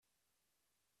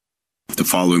The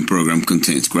following program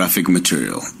contains graphic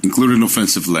material, including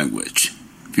offensive language.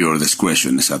 Viewer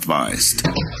discretion is advised.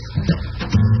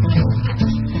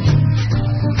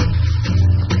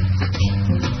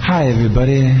 Hi,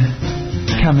 everybody.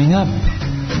 Coming up,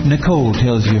 Nicole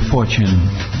tells your fortune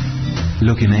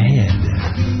looking ahead.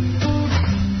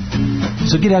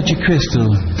 So get out your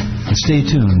crystal and stay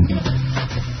tuned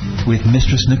with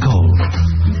Mistress Nicole.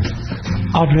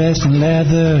 All dressed in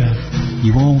leather,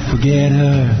 you won't forget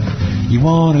her. You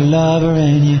want to love her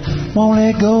and you won't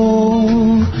let go.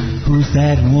 Who's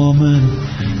that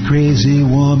woman? Crazy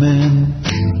woman,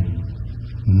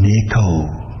 Nicole.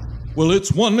 Well,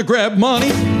 it's one to grab money,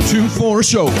 two for a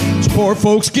show. So poor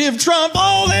folks give Trump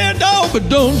all their dough, but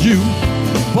don't you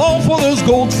fall for those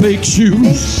gold fake shoes.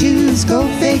 Fake shoes,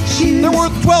 gold fake shoes. They're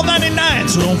worth $12.99,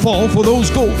 so don't fall for those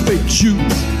gold fake shoes.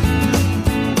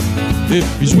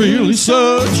 If he's really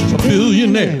such a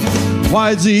billionaire,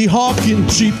 why's he hawking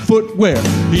cheap footwear?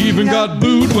 He even got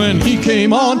booed when he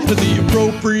came on to the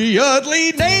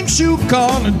appropriately named shoe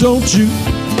con. And don't you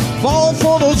fall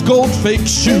for those gold fake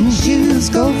shoes. Fake shoes,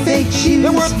 gold fake shoes.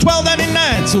 They're worth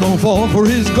 $12.99, so don't fall for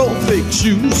his gold fake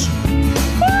shoes.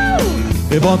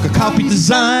 Ivanka copied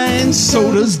designs,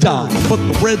 so does Don, but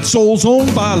the red sole's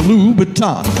owned by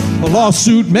Louboutin. A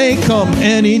lawsuit may come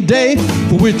any day,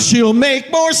 for which he'll make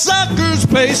more suckers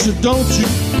pay. So don't you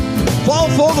fall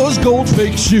for those gold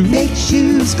fake shoes. Fake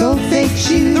shoes, gold fake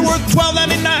shoes. They're worth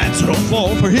 $12.99, so don't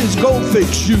fall for his gold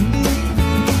fake shoes.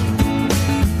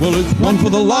 Well, it's one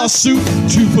for the lawsuit,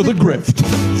 two for the grift,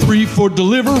 three for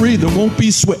delivery that won't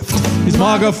be swift. His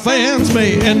MAGA fans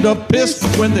may end up pissed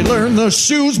when they learn the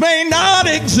shoes may not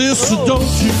exist. So don't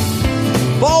you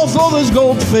fall for those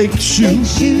gold fake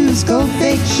shoes. Fake shoes, gold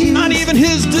fake shoes. Not even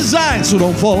his design, so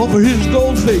don't fall for his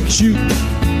gold fake shoes.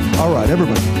 All right,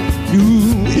 everybody. Ew,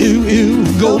 ew,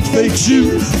 ew, gold fake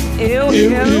shoes. Ew, ew,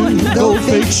 ew, gold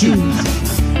fake shoes.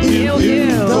 Ew,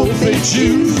 ew, gold fake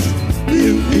shoes.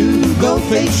 Ew, ew, gold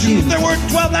fake shoes. They're worth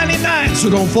 $12.99, so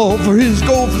don't fall for his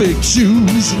gold fake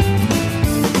shoes.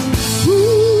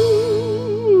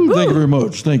 Thank you very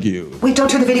much. Thank you. Wait,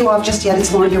 don't turn the video off just yet.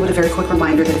 It's Lauren here with a very quick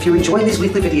reminder that if you're enjoying these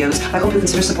weekly videos, I hope you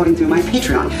consider supporting through my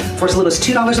Patreon. For as little as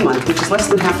 $2 a month, which is less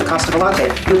than half the cost of a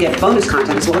latte, you'll get bonus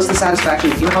content as well as the satisfaction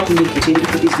that you're helping me continue to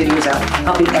put these videos out,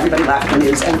 helping everybody laugh at the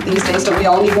news. And these days, don't we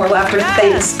all need more laughter?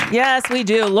 Yes. Thanks. Yes, we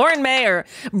do. Lauren Mayer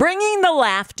bringing the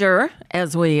laughter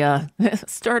as we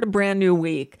start a brand new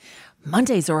week.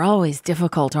 Mondays are always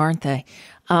difficult, aren't they?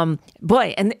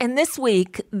 Boy, and this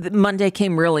week, Monday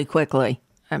came really quickly.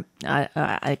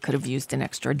 I could have used an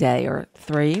extra day or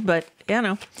three, but,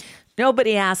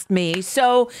 nobody asked me.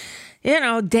 So,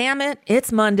 damn it,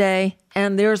 it's Monday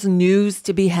and there's news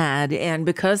to be had. And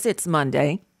because it's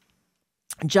Monday,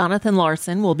 Jonathan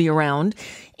Larson will be around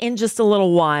in just a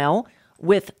little while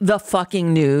with the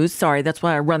fucking news. Sorry, that's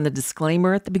why I run the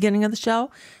disclaimer at the beginning of the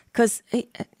show. Because,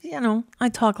 I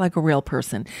talk like a real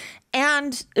person.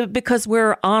 And because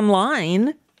we're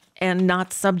online and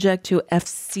not subject to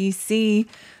FCC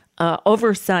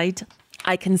oversight,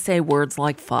 I can say words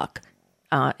like fuck.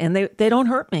 And they don't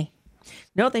hurt me.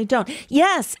 No, they don't.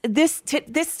 Yes, this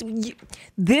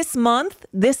month,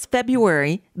 this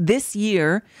February, this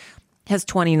year has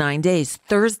 29 days.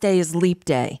 Thursday is leap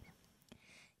day.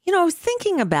 I was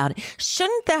thinking about it.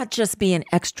 Shouldn't that just be an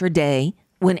extra day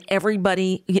when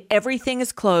everything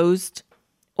is closed?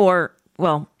 Or,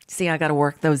 well, see, I got to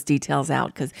work those details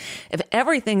out, because if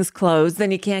everything's closed,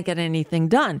 then you can't get anything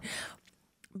done.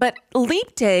 But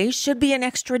leap day should be an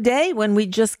extra day when we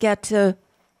just get to,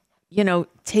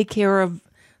 take care of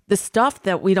the stuff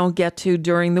that we don't get to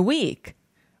during the week,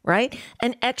 right?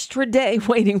 An extra day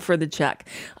waiting for the check.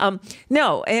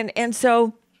 No, and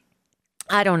so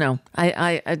I don't know.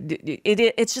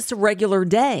 It's just a regular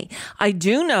day. I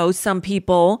do know some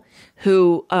people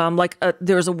who,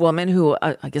 there's a woman who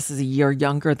I guess is a year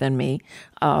younger than me,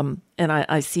 and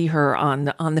I see her on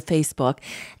the Facebook,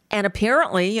 and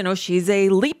apparently, she's a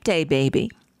leap day baby.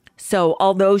 So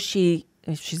although she's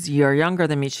a year younger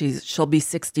than me, she'll be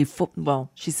 64. Well,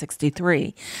 she's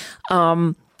 63,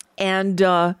 and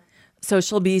so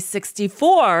she'll be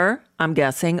 64. I'm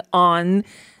guessing on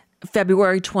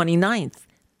February 29th.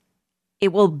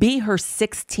 It will be her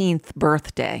 16th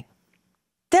birthday.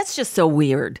 That's just so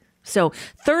weird. So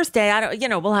Thursday,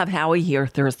 we'll have Howie here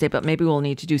Thursday, but maybe we'll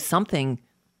need to do something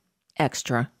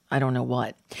extra. I don't know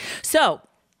what. So,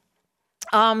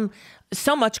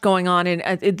 so much going on,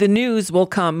 and the news will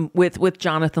come with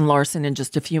Jonathan Larson in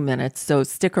just a few minutes. So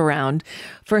stick around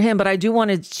for him. But I do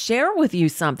want to share with you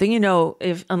something.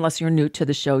 Unless you're new to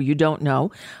the show, you don't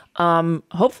know.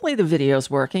 Hopefully the video's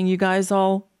working. You guys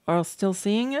all are still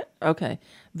seeing it? Okay.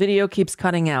 Video keeps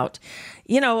cutting out.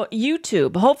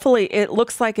 YouTube, hopefully it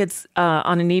looks like it's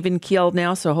on an even keel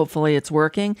now, so hopefully it's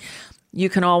working. You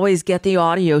can always get the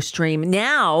audio stream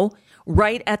now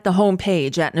right at the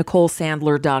homepage at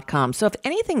NicoleSandler.com. So if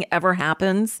anything ever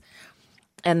happens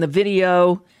and the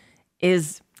video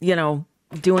is,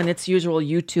 doing its usual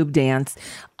YouTube dance,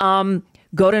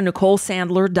 go to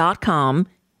NicoleSandler.com.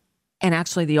 And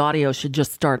actually, the audio should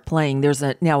just start playing. There's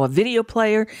now a video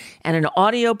player and an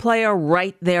audio player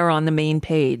right there on the main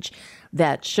page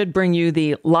that should bring you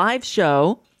the live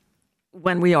show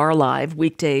when we are live,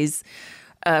 weekdays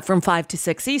from 5 to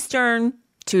 6 Eastern,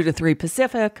 2 to 3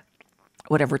 Pacific,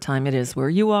 whatever time it is where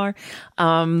you are.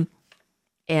 So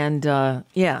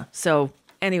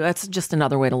anyway, that's just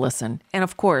another way to listen. And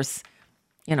of course,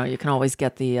 you can always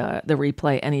get the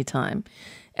replay anytime.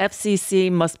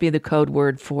 FCC must be the code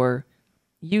word for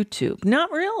YouTube.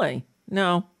 Not really.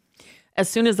 No. As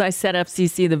soon as I said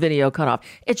FCC, the video cut off.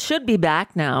 It should be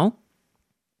back now.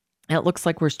 It looks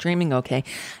like we're streaming okay.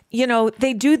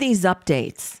 They do these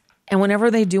updates. And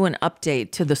whenever they do an update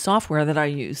to the software that I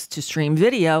use to stream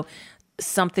video,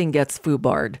 something gets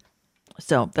foobarred.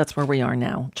 So that's where we are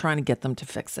now, trying to get them to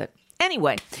fix it.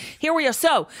 Anyway, here we are.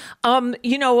 So,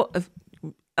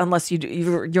 unless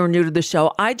you're new to the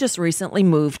show, I just recently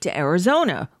moved to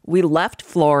Arizona. We left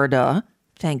Florida,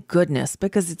 thank goodness,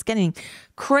 because it's getting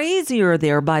crazier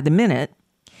there by the minute,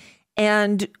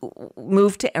 and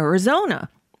moved to Arizona.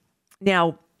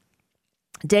 Now,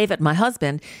 David, my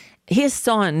husband, his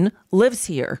son lives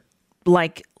here.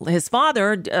 Like his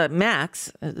father,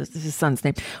 Max, his son's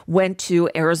name, went to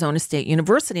Arizona State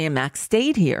University, and Max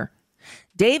stayed here.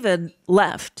 David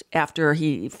left after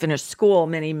he finished school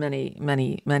many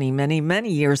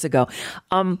years ago.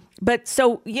 But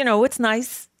so, it's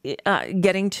nice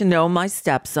getting to know my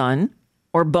stepson,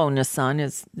 or bonus son,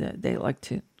 as they like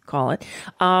to call it.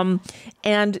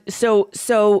 And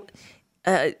so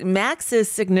Max's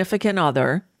significant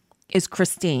other is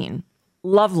Christine,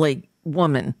 lovely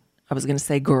woman. I was going to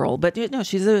say girl, but no,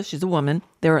 she's a woman.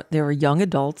 They're young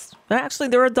adults. Actually,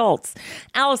 they're adults.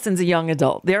 Allison's a young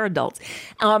adult. They're adults.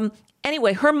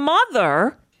 Anyway, her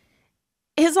mother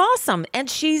is awesome, and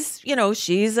she's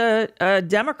a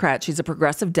Democrat. She's a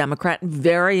progressive Democrat, and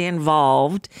very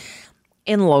involved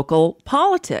in local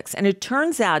politics. And it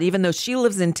turns out, even though she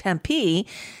lives in Tempe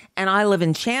and I live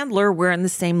in Chandler, we're in the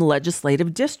same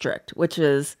legislative district, which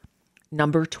is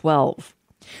number 12.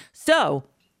 So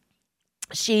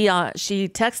she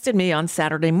texted me on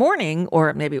Saturday morning,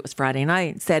 or maybe it was Friday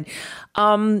night, and said,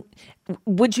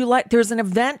 would you like, there's an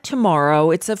event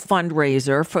tomorrow. It's a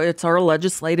fundraiser it's our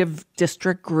legislative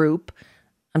district group.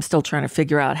 I'm still trying to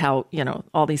figure out how,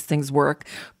 all these things work,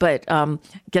 but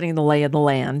getting the lay of the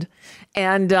land.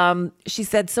 And she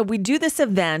said, so we do this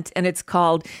event, and it's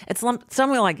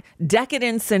something like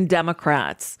Decadence and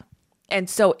Democrats. And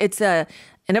so it's an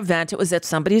event. It was at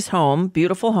somebody's home,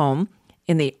 beautiful home,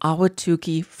 in the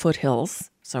Ahwatukee foothills,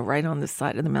 so right on this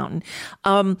side of the mountain.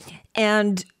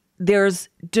 And there's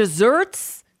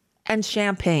desserts and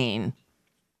champagne.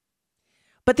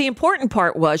 But the important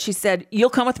part was, she said, you'll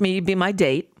come with me, be my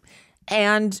date.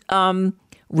 And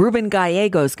Ruben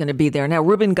Gallego is going to be there. Now,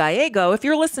 Ruben Gallego, if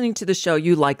you're listening to the show,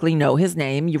 you likely know his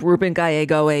name. Ruben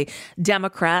Gallego, a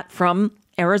Democrat from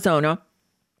Arizona,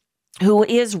 who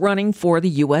is running for the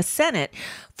U.S. Senate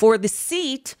for the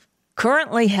seat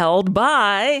currently held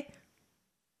by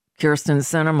Kyrsten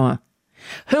Sinema,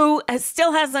 who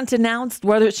still hasn't announced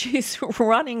whether she's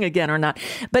running again or not.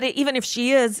 But even if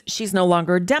she is, she's no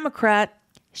longer a Democrat.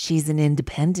 She's an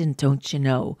independent, don't you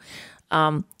know?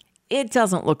 It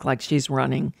doesn't look like she's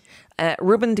running.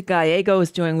 Ruben Gallego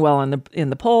is doing well in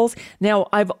the polls. Now,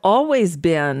 I've always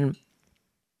been...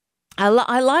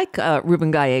 I like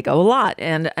Ruben Gallego a lot,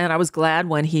 and I was glad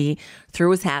when he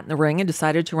threw his hat in the ring and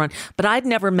decided to run. But I'd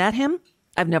never met him.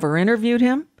 I've never interviewed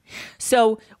him.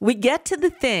 So we get to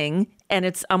the thing,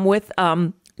 and I'm with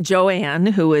Joanne,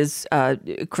 who is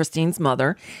Christine's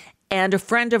mother, and a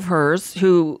friend of hers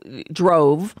who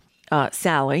drove,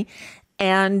 Sally.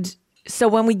 And so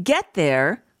when we get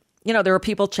there, there are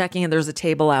people checking, and there's a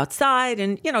table outside,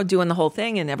 and doing the whole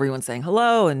thing, and everyone's saying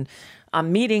hello, and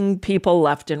I'm meeting people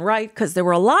left and right, because there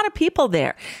were a lot of people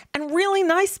there, and really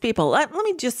nice people. Let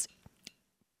me just,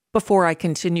 before I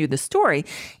continue the story,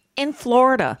 in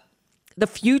Florida, the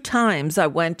few times I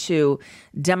went to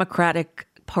Democratic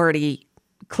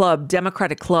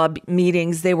Club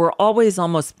meetings, they were always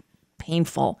almost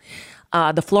painful.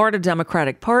 The Florida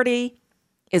Democratic Party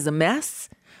is a mess.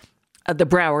 The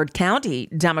Broward County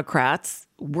Democrats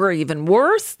were even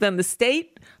worse than the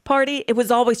state party. It was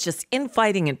always just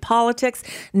infighting in politics,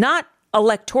 not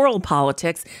electoral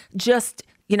politics, just,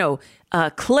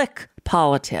 clique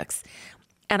politics.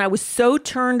 And I was so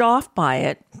turned off by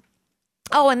it.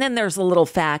 Oh, and then there's a little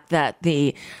fact that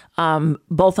the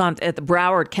both at the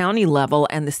Broward County level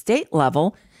and the state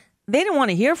level, they didn't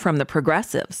want to hear from the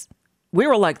progressives. We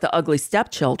were like the ugly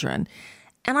stepchildren.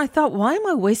 And I thought, why am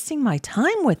I wasting my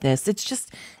time with this?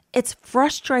 It's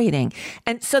frustrating.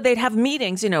 And so they'd have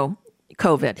meetings,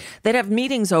 COVID. They'd have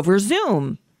meetings over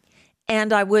Zoom.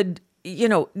 And I would,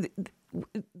 the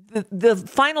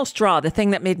final straw, the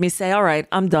thing that made me say, all right,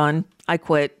 I'm done. I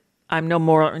quit. I'm no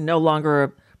longer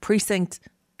a precinct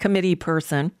committee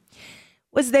person,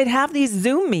 was they'd have these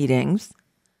Zoom meetings,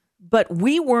 but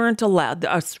we weren't allowed,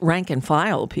 us rank and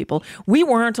file people, we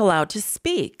weren't allowed to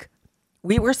speak.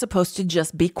 We were supposed to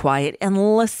just be quiet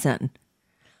and listen.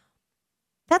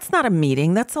 That's not a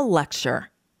meeting, that's a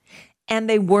lecture. And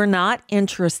they were not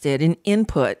interested in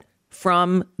input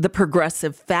from the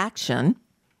progressive faction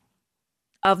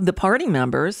of the party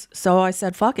members. So I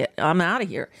said, fuck it, I'm out of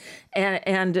here.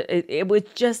 And it was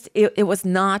just, it was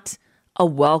not a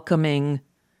welcoming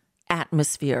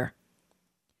atmosphere.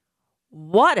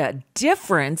 What a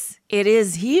difference it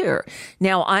is here.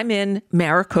 Now I'm in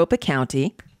Maricopa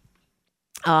County,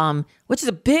 which is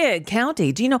a big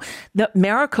county. Do you know that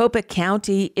Maricopa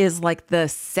County is like the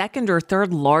second or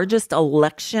third largest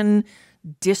election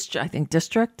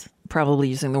district, probably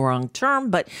using the wrong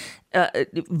term, but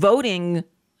voting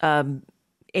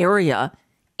area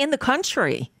in the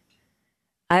country.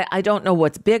 I don't know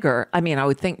what's bigger. I mean, I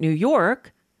would think New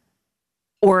York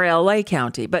or LA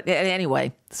County, but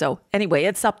anyway,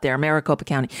 it's up there, Maricopa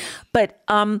County. But,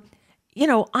 I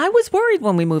was worried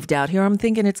when we moved out here. I'm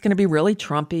thinking it's going to be really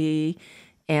Trumpy.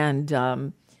 And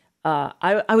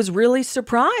I was really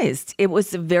surprised. It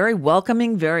was a very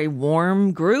welcoming, very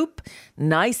warm group,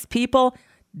 nice people,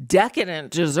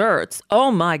 decadent desserts.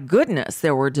 Oh my goodness,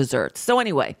 there were desserts. So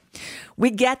anyway, we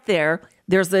get there.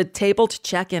 There's a table to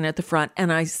check in at the front,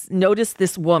 and I noticed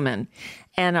this woman,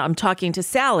 and I'm talking to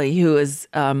Sally, who is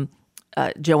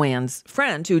Joanne's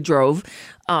friend who drove,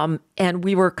 and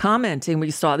we were commenting.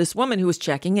 We saw this woman who was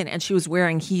checking in, and she was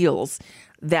wearing heels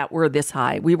that were this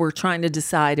high. We were trying to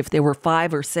decide if they were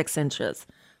 5 or 6 inches.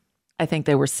 I think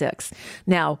they were 6.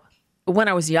 Now, when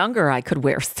I was younger, I could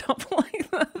wear stuff like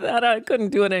that. I couldn't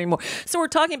do it anymore. So we're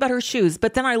talking about her shoes,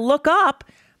 but then I look up,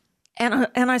 and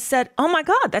I said, oh my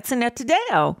God, that's Annette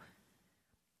Taddeo.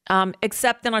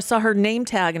 Except then I saw her name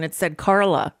tag and it said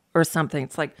Carla or something.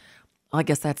 It's like, well, I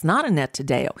guess that's not Annette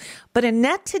Taddeo. But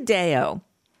Annette Taddeo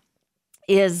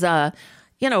is, a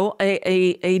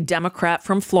Democrat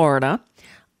from Florida.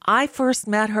 I first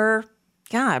met her,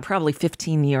 God, probably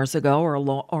 15 years ago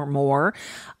or more.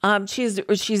 She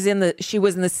was in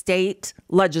the state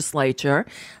legislature,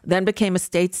 then became a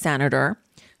state senator.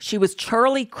 She was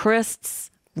Charlie Crist's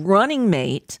running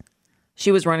mate. She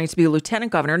was running to be a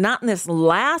lieutenant governor, not in this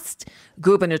last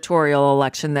gubernatorial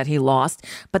election that he lost,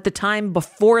 but the time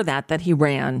before that he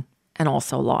ran and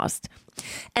also lost.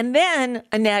 And then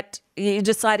Annette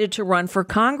decided to run for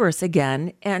Congress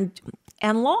again and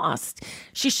lost.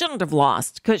 She shouldn't have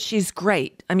lost because she's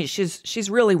great. I mean, she's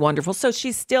really wonderful. So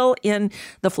she's still in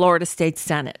the Florida State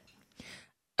Senate.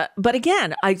 But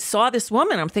again, I saw this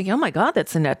woman. I'm thinking, oh my God,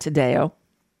 that's Annette Taddeo.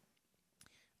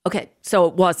 Okay, so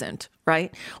it wasn't,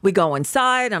 right? We go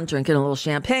inside. I'm drinking a little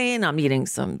champagne. I'm eating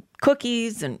some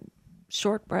cookies and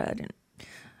shortbread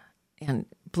and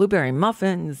blueberry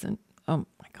muffins and, oh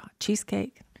my God,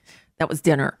 cheesecake. That was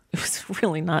dinner. It was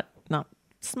really not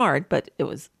smart, but it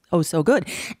was so good.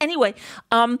 Anyway,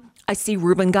 I see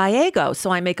Ruben Gallego. So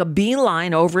I make a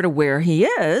beeline over to where he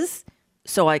is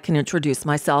so I can introduce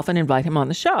myself and invite him on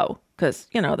the show because,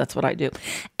 that's what I do.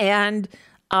 And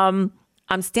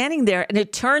I'm standing there, and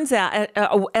it turns out,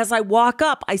 as I walk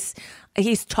up,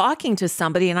 he's talking to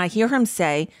somebody, and I hear him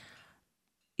say,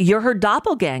 "You're her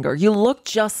doppelganger. You look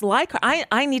just like her.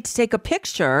 I need to take a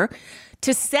picture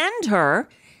to send her."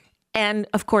 And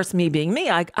of course, me being me,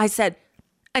 I said,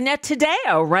 "Annette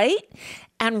Taddeo, right?"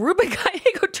 And Ruben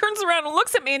Gallego turns around and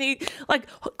looks at me, and he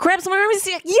grabs my arm and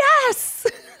says, "Yes."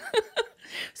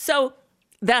 So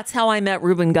that's how I met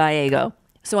Ruben Gallego.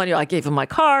 So anyway, I gave him my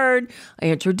card. I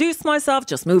introduced myself,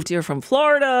 just moved here from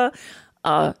Florida.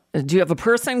 Do you have a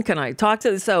person? Can I talk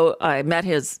to? So I met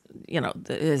his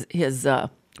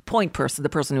point person, the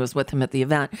person who was with him at the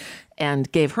event,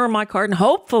 and gave her my card. And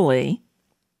hopefully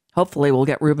we'll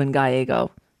get Ruben Gallego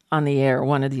on the air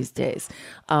one of these days.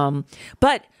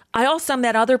 But I also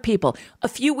met other people. A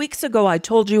few weeks ago, I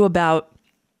told you about,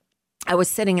 I was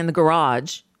sitting in the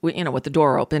garage, with the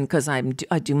door open because I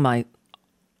do my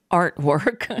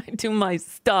artwork. I do my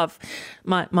stuff,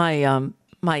 my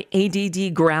my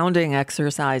ADD grounding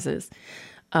exercises.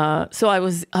 So I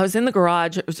was in the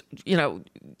garage,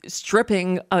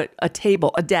 stripping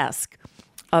a desk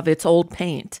of its old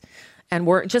paint. And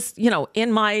we're just,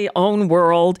 in my own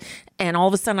world. And all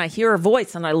of a sudden I hear a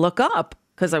voice and I look up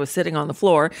because I was sitting on the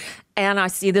floor. And I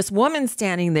see this woman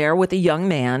standing there with a young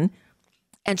man.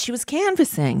 And she was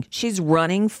canvassing. She's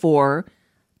running for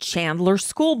Chandler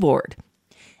School Board.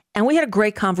 And we had a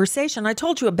great conversation. I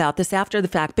told you about this after the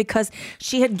fact because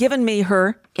she had given me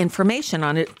her information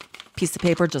on a piece of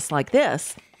paper just like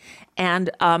this. And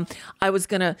I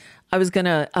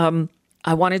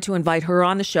wanted to invite her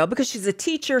on the show because she's a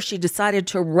teacher. She decided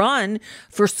to run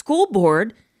for school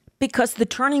board because the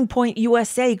Turning Point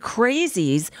USA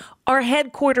crazies are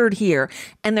headquartered here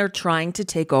and they're trying to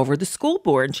take over the school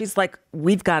board. And she's like,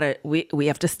 we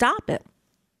have to stop it.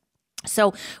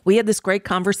 So we had this great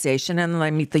conversation, and then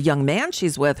I meet the young man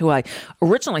she's with, who I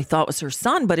originally thought was her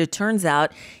son, but it turns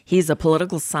out he's a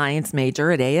political science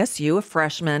major at ASU, a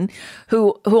freshman,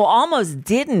 who almost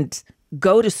didn't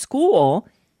go to school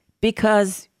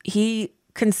because he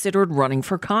considered running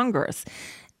for Congress.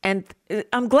 And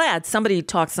I'm glad somebody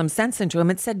talked some sense into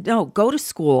him and said, no, go to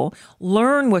school,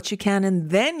 learn what you can, and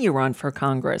then you run for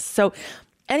Congress. So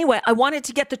anyway, I wanted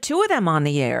to get the two of them on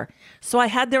the air. So I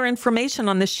had their information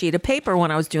on this sheet of paper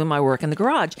when I was doing my work in the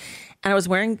garage. And I was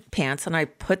wearing pants, and I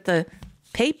put the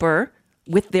paper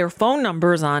with their phone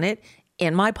numbers on it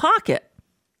in my pocket.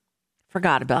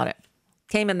 Forgot about it.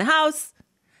 Came in the house,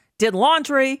 did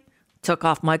laundry, took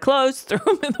off my clothes, threw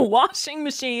them in the washing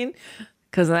machine,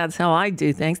 because that's how I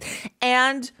do things.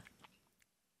 And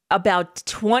about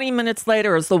 20 minutes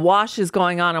later, as the wash is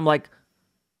going on, I'm like,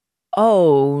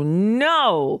 oh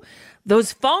no,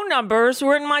 those phone numbers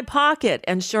were in my pocket.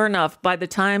 And sure enough, by the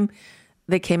time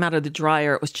they came out of the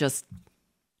dryer, it was just,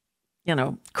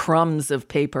 crumbs of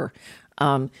paper.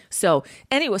 So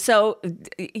anyway,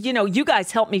 you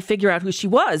guys helped me figure out who she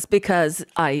was because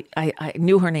I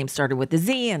knew her name started with a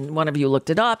Z, and one of you looked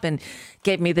it up and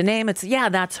gave me the name. It's, yeah,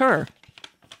 that's her.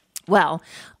 Well,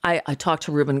 I talked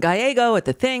to Ruben Gallego at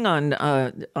the thing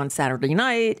on Saturday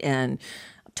night and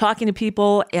talking to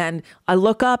people, and I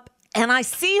look up and I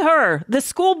see her, the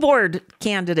school board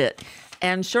candidate.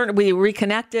 And sure, we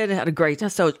reconnected, had a great time.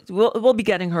 So we'll be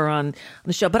getting her on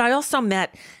the show. But I also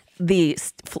met the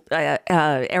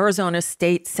Arizona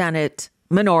State Senate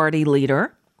minority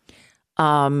leader.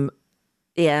 And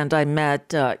I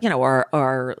met,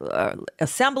 our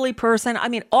assembly person. I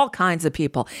mean, all kinds of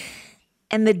people.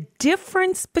 And the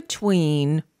difference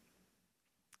between,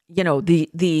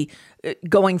 the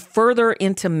going further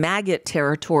into maggot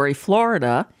territory,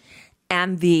 Florida,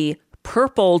 and the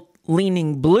purple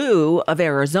leaning blue of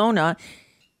Arizona,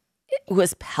 it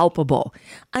was palpable.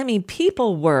 I mean,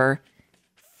 people were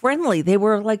friendly. They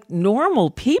were like normal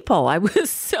people. I was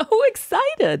so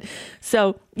excited.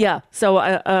 So yeah. So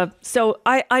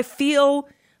I feel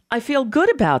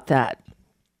good about that.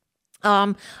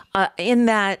 In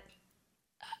that,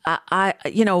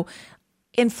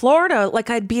 in Florida, like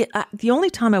I'd be, the only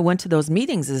time I went to those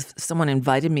meetings is if someone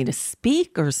invited me to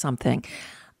speak or something,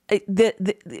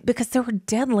 because they were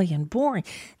deadly and boring.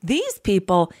 These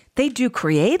people, they do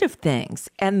creative things,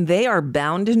 and they are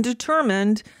bound and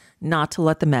determined not to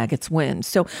let the maggots win.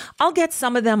 So I'll get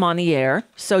some of them on the air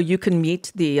so you can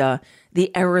meet the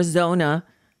Arizona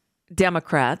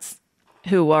Democrats,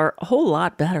 who are a whole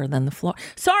lot better than the Florida.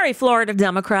 Sorry, Florida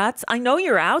Democrats. I know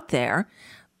you're out there,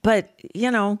 but you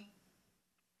know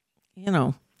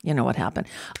what happened.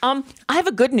 I have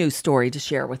a good news story to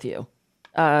share with you.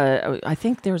 I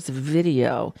think there's a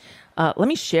video. Let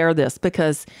me share this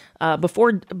because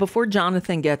before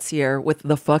Jonathan gets here with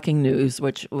the fucking news,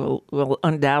 which will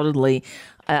undoubtedly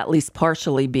at least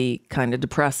partially be kind of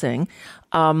depressing,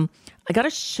 I got to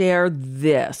share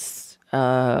this.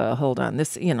 Hold on.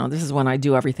 This is when I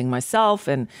do everything myself,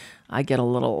 and I get a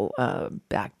little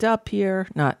backed up here.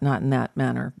 Not in that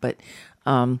manner, but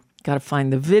got to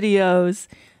find the videos.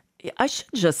 I should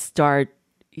just start,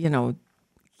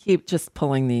 keep just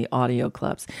pulling the audio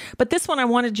clips. But this one, I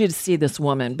wanted you to see this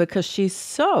woman because she's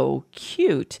so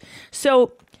cute.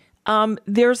 So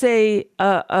there's a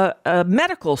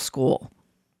medical school,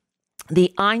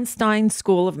 the Einstein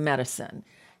School of Medicine.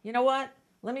 You know what?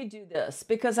 Let me do this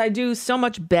because I do so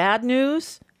much bad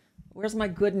news. Where's my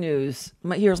good news?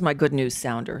 Here's my good news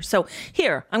sounder. So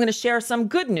here, I'm going to share some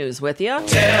good news with you.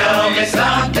 Tell me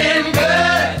something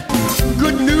good.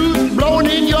 Good news blowing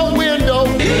in your window.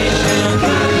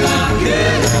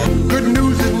 Good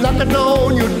news is knocking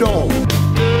on your door.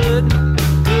 Good,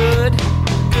 good, good,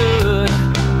 good,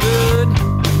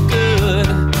 good.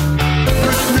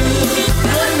 Good news,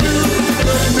 good news,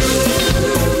 good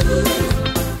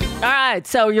news. right.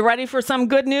 So you ready for some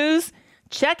good news?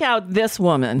 Check out this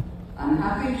woman. I'm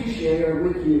happy to share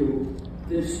with you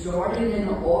that starting in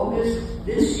August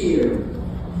this year,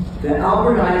 the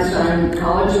Albert Einstein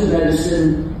College of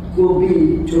Medicine will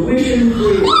be tuition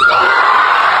free.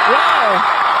 Whoa.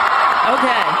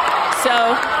 Okay. So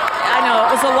I know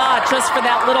it was a lot just for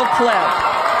that little clip.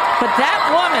 But that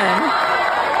woman,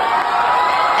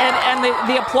 and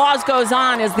the applause goes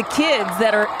on as the kids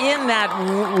that are in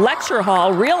that lecture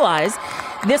hall realize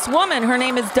this woman, her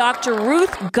name is Dr. Ruth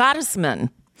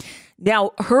Gottesman.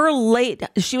 Now,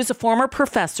 she was a former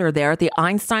professor there at the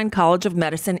Einstein College of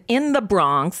Medicine in the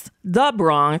Bronx,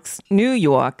 New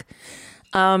York.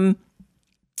 Her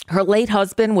late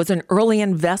husband was an early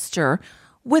investor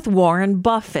with Warren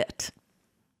Buffett.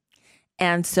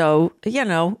 And so,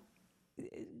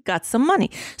 got some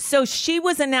money. So she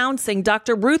was announcing,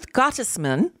 Dr. Ruth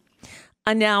Gottesman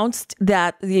announced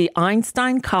that the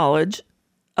Einstein College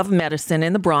of Medicine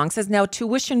in the Bronx is now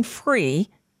tuition free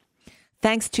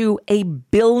thanks to a $1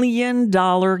 billion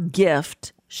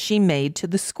gift she made to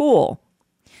the school.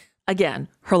 Again,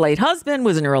 her late husband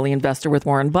was an early investor with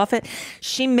Warren Buffett.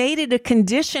 She made it a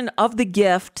condition of the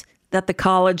gift that the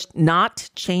college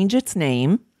not change its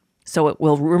name, so it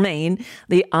will remain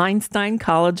the Einstein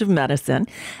College of Medicine.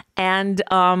 And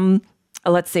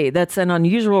let's see, that's an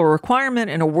unusual requirement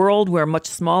in a world where much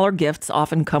smaller gifts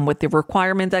often come with the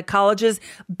requirement that colleges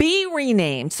be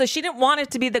renamed. So she didn't want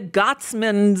it to be the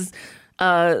Gottsman's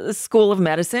School of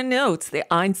Medicine. No, it's the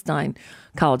Einstein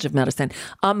College of Medicine.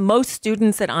 Most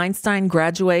students at Einstein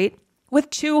graduate with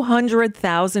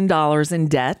 $200,000 in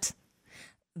debt.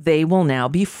 They will now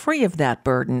be free of that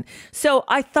burden. So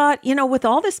I thought, with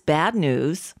all this bad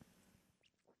news,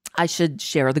 I should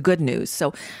share the good news.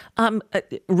 So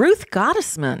Ruth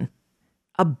Gottesman,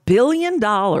 $1 billion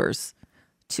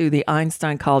to the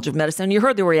Einstein College of Medicine. You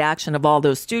heard the reaction of all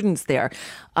those students there,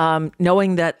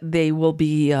 knowing that they will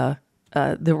be,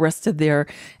 the rest of their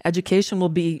education will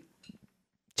be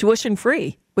tuition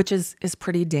free, which is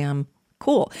pretty damn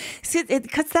cool. See,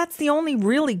 because that's the only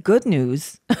really good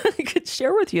news I could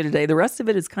share with you today. The rest of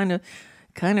it is kind of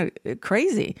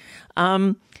crazy.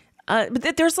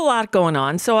 But there's a lot going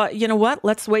on. So you know what?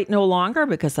 Let's wait no longer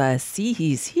because I see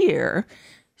he's here.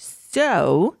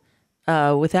 So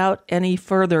without any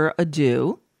further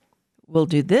ado, we'll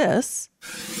do this.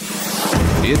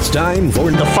 It's time for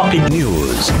the fucking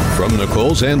news from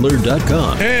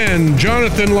NicoleSandler.com. And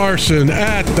Jonathan Larson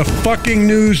at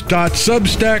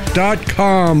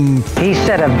thefuckingnews.substack.com. He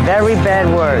said a very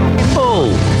bad word.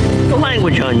 Oh, the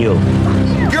language on you.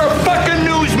 You're a fucking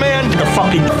newsman. The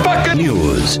fucking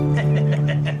news.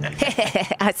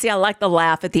 I see. I like the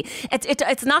laugh at the.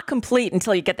 It's not complete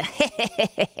until you get the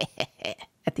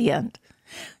at the end.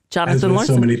 Jonathan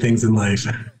Larson. So many things in life.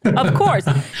 Of course,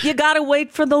 you got to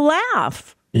wait for the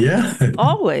laugh. Yeah.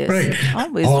 Always. Right.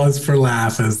 Always. Pause for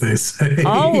laugh, as they say.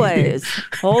 Always.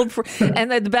 Hold for. And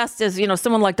the best is,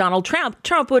 someone like Donald Trump.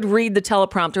 Trump would read the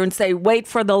teleprompter and say, "Wait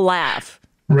for the laugh."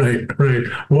 Right.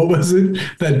 What was it?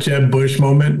 That Jeb Bush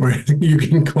moment where you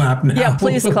can clap now? Yeah.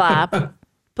 Please clap.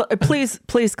 Please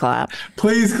clap.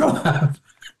 Please clap.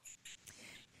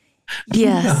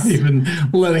 Yes. Not even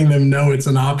letting them know it's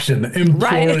an option,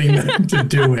 imploring them to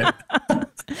do it.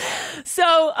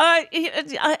 So,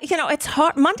 it's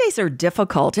hard. Mondays are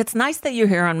difficult. It's nice that you're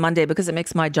here on Monday because it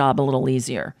makes my job a little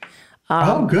easier.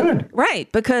 Oh, good.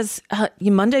 Right. Because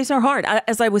Mondays are hard.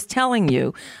 As I was telling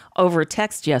you over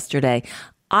text yesterday,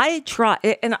 I try,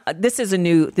 and this is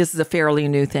a fairly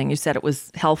new thing. You said it was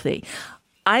healthy.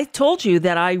 I told you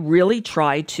that I really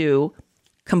try to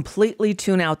completely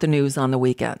tune out the news on the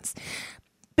weekends.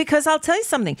 Because I'll tell you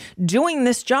something, doing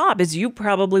this job, as you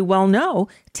probably well know,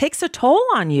 takes a toll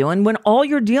on you. And when all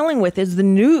you're dealing with is the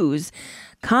news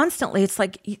constantly, it's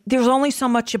like there's only so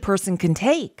much a person can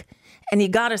take. And you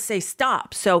got to say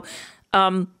stop. So,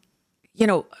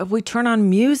 we turn on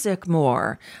music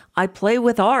more. I play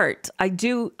with art. I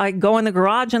go in the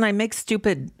garage and I make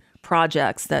stupid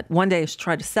projects that one day I should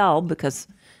try to sell because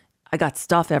I got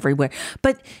stuff everywhere.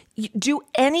 But do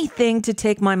anything to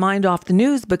take my mind off the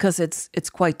news because it's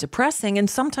quite depressing. And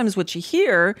sometimes what you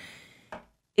hear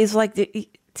is like,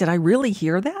 did I really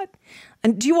hear that?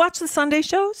 And do you watch the Sunday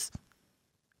shows?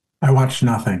 I watch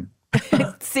nothing.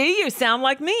 See, you sound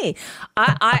like me.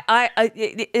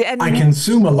 I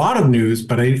consume a lot of news,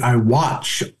 but I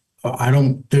watch.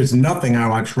 There's nothing I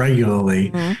watch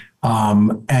regularly.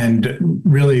 Mm-hmm. And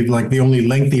really, like, the only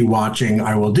lengthy watching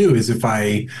I will do is if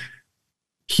I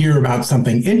hear about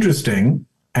something interesting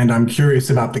and I'm curious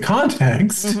about the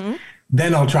context, mm-hmm.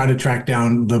 then I'll try to track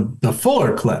down the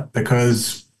fuller clip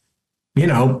because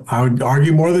I would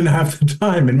argue more than half the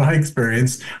time in my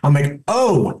experience. I'm like,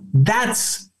 oh,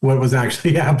 that's what was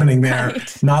actually happening there,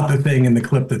 right. Not the thing in the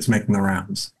clip that's making the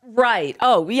rounds. Right.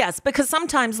 Oh, yes. Because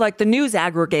sometimes like the news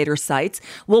aggregator sites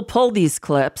will pull these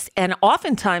clips, and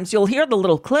oftentimes you'll hear the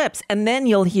little clips and then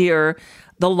you'll hear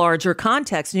the larger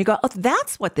context and you go, oh,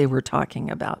 that's what they were talking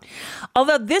about.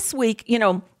 Although this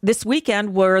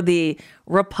weekend were the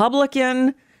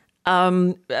Republican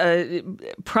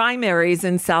primaries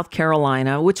in South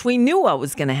Carolina, which we knew what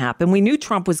was going to happen. We knew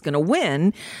Trump was going to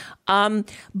win.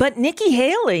 But Nikki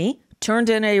Haley turned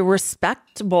in a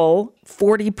respectable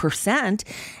 40%.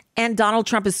 And Donald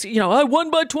Trump is, I won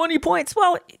by 20 points.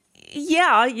 Well,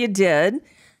 yeah, you did.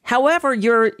 However,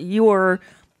 you're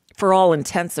for all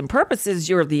intents and purposes,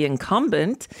 you're the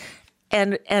incumbent.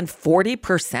 And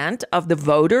 40% of the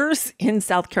voters in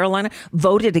South Carolina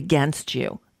voted against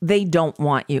you. They don't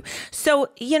want you. So,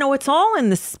 it's all in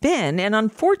the spin. And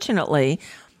unfortunately,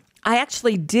 I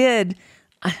actually did.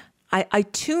 I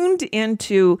tuned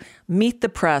into Meet the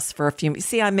Press for a few minutes.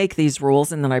 See, I make these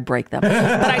rules and then I break them. But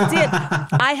I did.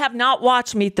 I have not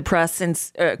watched Meet the Press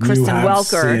since Kristen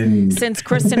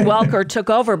Welker took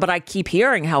over. But I keep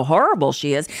hearing how horrible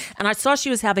she is. And I saw she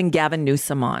was having Gavin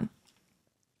Newsom on.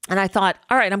 And I thought,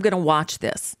 all right, I'm going to watch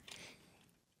this.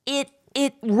 It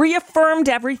reaffirmed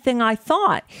everything I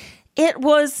thought. It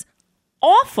was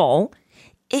awful,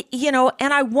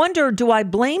 and I wonder, do I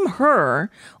blame her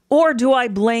or do I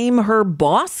blame her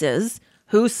bosses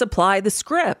who supply the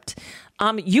script?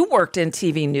 You worked in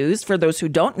TV news. For those who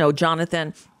don't know,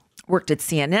 Jonathan worked at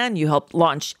CNN. You helped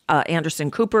launch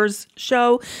Anderson Cooper's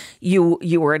show. You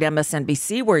were at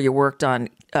MSNBC where you worked on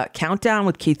Countdown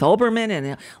with Keith Olbermann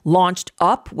and launched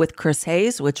Up with Chris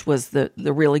Hayes, which was the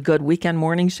really good weekend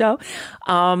morning show.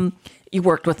 You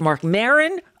worked with Mark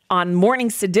Maron on Morning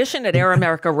Sedition at Air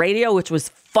America Radio, which was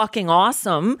fucking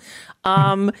awesome.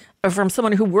 From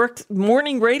someone who worked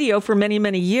morning radio for many,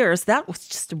 many years. That was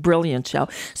just a brilliant show.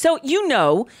 So,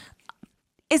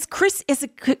 is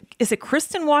it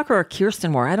Kristen Walker or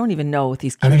Kirsten Walker? I don't even know what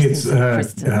these Kirstens. I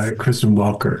think it's Kristen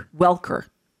Welker. Welker.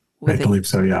 I believe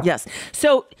so, yeah. Yes.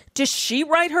 So does she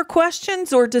write her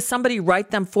questions or does somebody write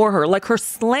them for her? Like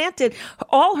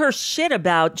all her shit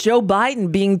about Joe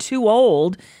Biden being too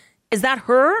old, is that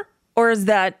her or is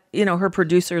that, her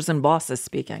producers and bosses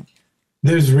speaking?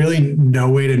 There's really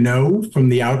no way to know from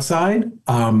the outside.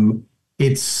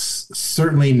 It's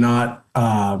certainly not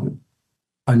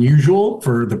unusual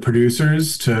for the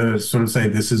producers to sort of say,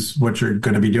 this is what you're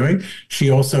going to be doing. She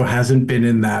also hasn't been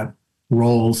in that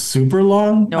role super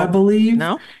long, Nope. I believe.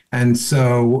 No. And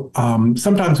so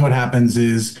sometimes what happens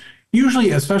is,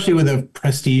 usually, especially with a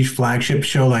prestige flagship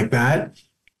show like that,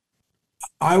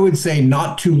 I would say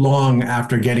not too long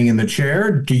after getting in the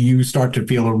chair, do you start to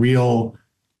feel a real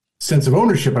sense of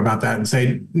ownership about that and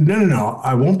say, no,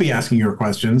 I won't be asking your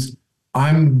questions.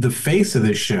 I'm the face of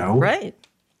this show. Right.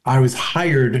 I was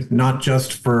hired not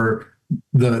just for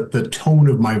the tone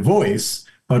of my voice,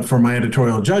 but for my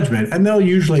editorial judgment. And they'll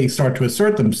usually start to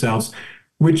assert themselves,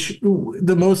 which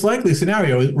the most likely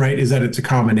scenario, right, is that it's a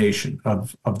combination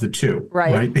of the two.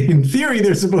 Right. In theory,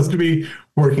 they're supposed to be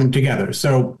working together.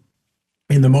 So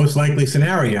in the most likely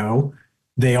scenario,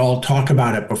 they all talk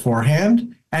about it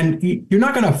beforehand. And you're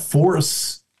not going to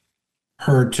force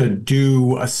her to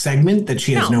do a segment that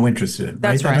she has no interest in.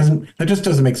 That's right. That just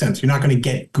doesn't make sense. You're not going to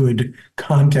get good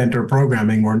content or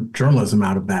programming or journalism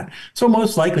out of that. So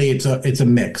most likely it's a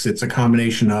mix. It's a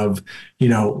combination of,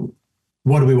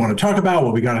 what do we want to talk about?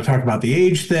 Well, we got to talk about the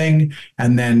age thing.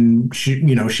 And then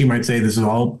she might say, this is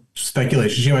all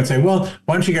speculation. She might say, well,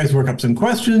 why don't you guys work up some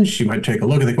questions? She might take a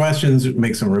look at the questions,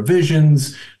 make some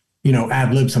revisions,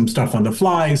 ad lib some stuff on the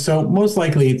fly. So most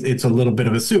likely it's a little bit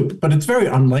of a soup, but it's very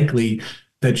unlikely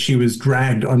that she was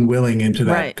dragged unwilling into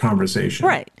that conversation.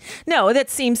 Right. No,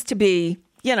 that seems to be,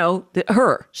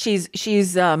 her.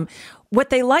 She's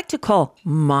what they like to call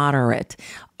moderate.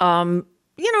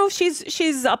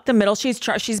 She's up the middle.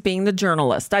 She's being the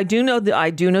journalist. I do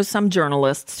know some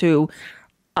journalists who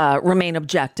remain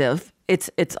objective.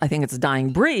 I think it's a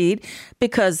dying breed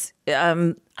because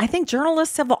I think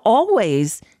journalists have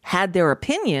always had their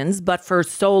opinions, but for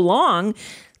so long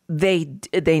they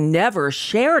never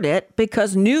shared it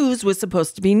because news was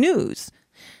supposed to be news.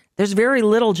 There's very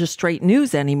little just straight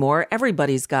news anymore.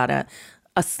 Everybody's got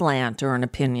a slant or an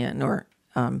opinion or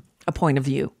a point of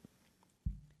view.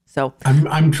 So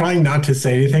I'm trying not to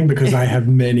say anything because I have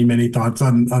many, many thoughts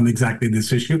on exactly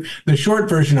this issue. The short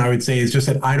version, I would say, is just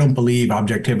that I don't believe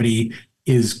objectivity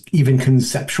is even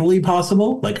conceptually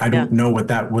possible. Like, I don't know what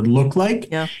that would look like.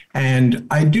 Yeah. And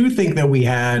I do think that we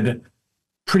had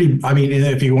I mean,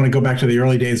 if you want to go back to the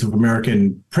early days of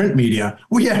American print media,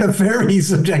 we had a very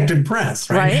subjective press,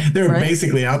 right? They were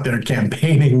basically out there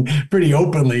campaigning pretty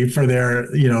openly for their,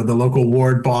 the local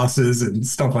ward bosses and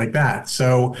stuff like that.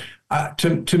 So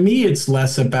to me, it's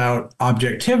less about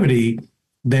objectivity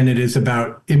than it is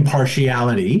about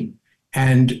impartiality.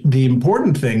 And the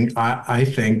important thing, I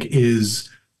think, is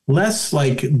less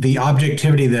like the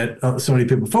objectivity that so many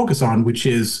people focus on, which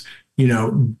is,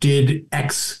 did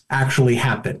X actually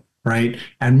happen, right?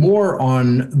 And more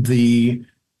on the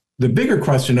bigger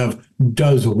question of,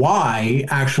 does Y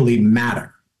actually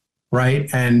matter, right?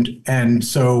 And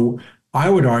so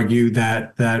I would argue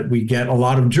that we get a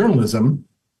lot of journalism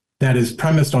that is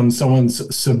premised on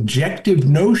someone's subjective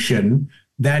notion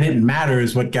that it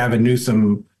matters what Gavin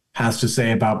Newsom has to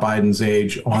say about Biden's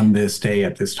age on this day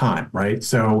at this time, right?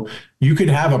 So you could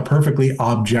have a perfectly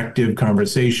objective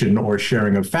conversation or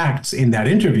sharing of facts in that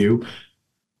interview,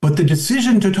 but the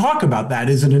decision to talk about that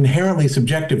is an inherently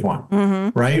subjective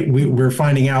one, right? We're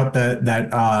finding out that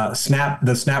the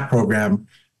SNAP program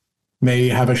may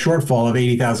have a shortfall of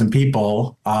 80,000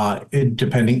 people,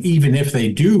 depending, even if they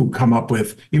do come up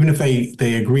with, even if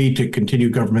they agree to continue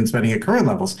government spending at current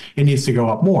levels, it needs to go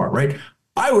up more, right?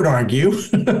 I would argue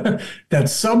that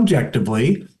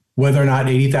subjectively, whether or not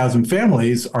 80,000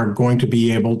 families are going to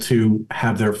be able to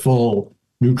have their full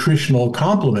nutritional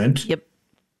complement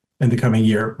in the coming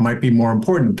year might be more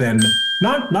important than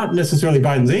not necessarily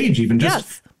Biden's age, even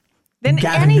just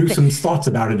Gavin Newsom's thoughts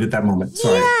about it at that moment.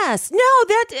 Sorry. Yes. No,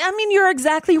 you're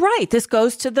exactly right. This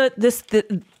goes to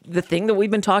the thing that we've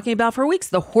been talking about for weeks,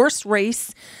 the horse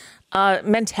race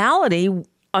mentality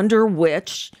under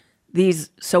which these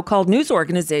so-called news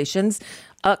organizations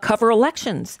cover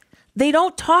elections. They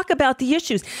don't talk about the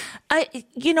issues.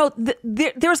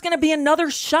 There's going to be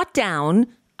another shutdown,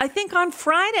 I think, on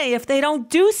Friday if they don't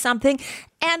do something.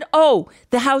 And,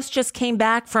 the House just came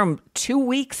back from 2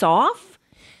 weeks off.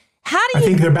 I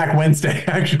think they're back Wednesday,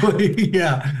 actually.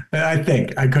 Yeah, I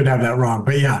think. I could have that wrong.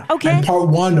 But yeah. Okay. And part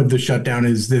one of the shutdown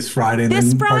is this Friday. And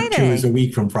then part two is a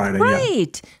week from Friday.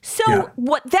 Right. Yeah. So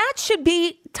that should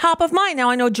be top of mind. Now,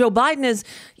 I know Joe Biden is,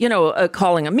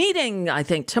 calling a meeting, I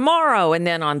think, tomorrow. And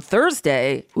then on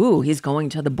Thursday, he's going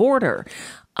to the border.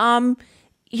 I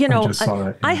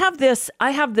have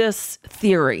this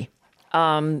theory.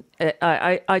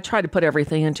 I try to put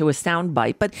everything into a sound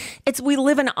bite, but we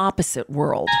live in an opposite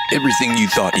world. Everything you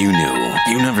thought you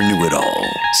knew, you never knew it all.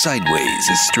 Sideways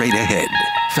is straight ahead.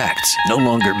 Facts no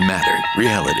longer matter.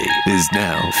 Reality is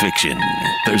now fiction.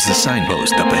 There's a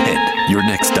signpost up ahead. Your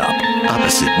next stop,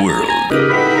 opposite world.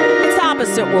 It's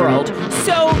opposite world.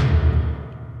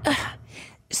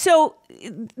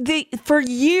 For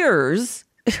years,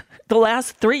 the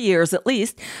last 3 years at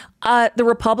least, the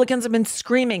Republicans have been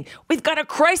screaming, we've got a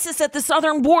crisis at the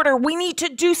southern border. We need to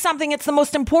do something. It's the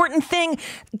most important thing.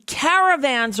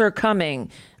 Caravans are coming.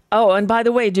 Oh, and by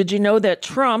the way, did you know that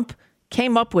Trump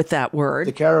came up with that word?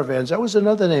 The caravans. That was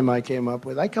another name I came up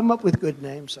with. I come up with good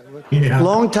names.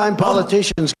 Long-time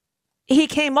politicians. He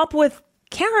came up with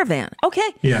caravan. Okay.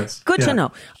 Yes. Good to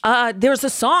know. There's a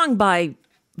song by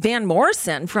Van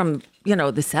Morrison from the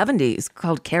 70s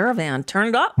called Caravan. Turn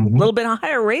it up, a little bit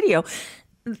higher radio.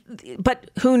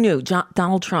 But who knew?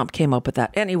 Donald Trump came up with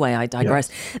that. Anyway, I digress.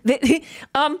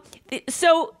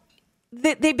 So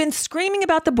they've been screaming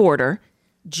about the border.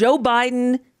 Joe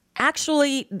Biden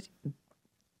actually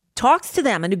talks to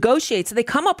them and negotiates. They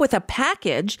come up with a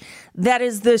package that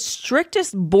is the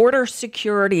strictest border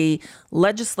security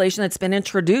legislation that's been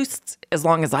introduced as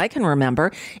long as I can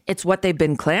remember. It's what they've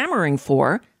been clamoring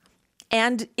for.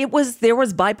 And there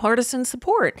was bipartisan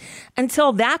support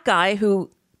until that guy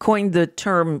who coined the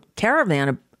term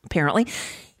caravan, apparently,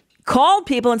 called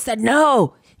people and said,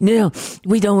 no,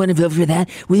 we don't want to vote for that.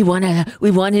 We want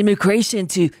immigration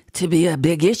to be a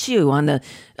big issue on the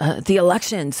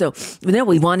election. So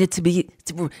we want it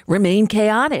to remain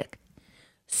chaotic.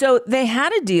 So they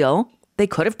had a deal they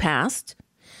could have passed,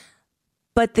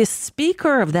 but the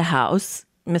Speaker of the House,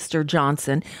 Mr.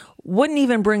 Johnson, wouldn't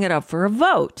even bring it up for a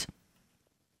vote.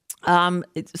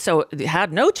 So it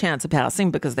had no chance of passing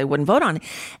because they wouldn't vote on it.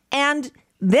 And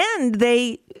then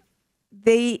they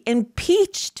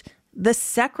impeached the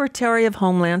Secretary of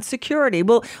Homeland Security.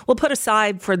 We'll put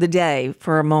aside for the day,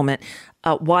 for a moment,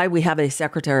 why we have a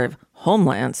Secretary of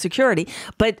Homeland Security.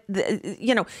 But,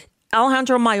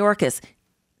 Alejandro Mayorkas,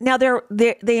 now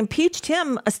they impeached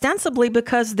him ostensibly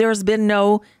because there's been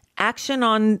no action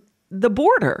on the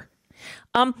border.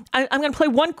 I'm going to play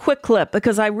one quick clip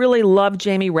because I really love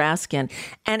Jamie Raskin.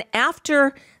 And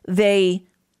after the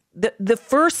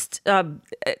first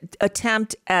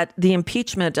attempt at the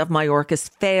impeachment of Mayorkas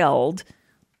failed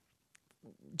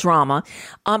drama.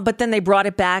 But then they brought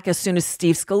it back as soon as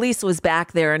Steve Scalise was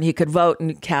back there and he could vote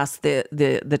and cast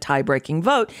the tie-breaking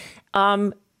vote.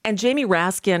 And Jamie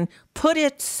Raskin put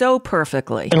it so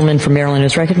perfectly. Gentleman from Maryland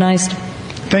is recognized.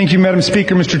 Thank you, Madam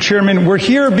Speaker. Mr. Chairman, we're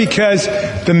here because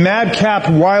the madcap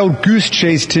wild goose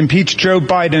chase to impeach Joe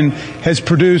Biden has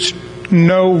produced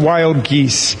no wild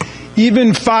geese.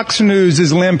 Even Fox News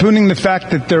is lampooning the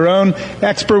fact that their own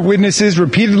expert witnesses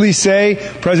repeatedly say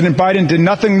President Biden did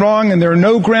nothing wrong and there are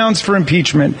no grounds for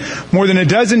impeachment. More than a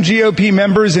dozen GOP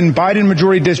members in Biden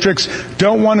majority districts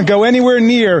don't want to go anywhere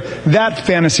near that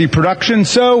fantasy production.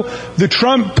 So the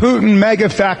Trump-Putin mega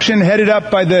faction, headed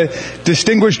up by the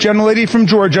distinguished gentlelady from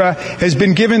Georgia, has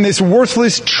been given this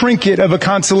worthless trinket of a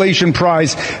consolation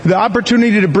prize, the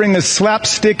opportunity to bring a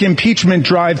slapstick impeachment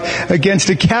drive against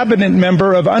a cabinet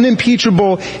member of unimpeachable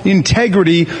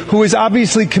integrity who has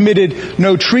obviously committed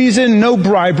no treason, no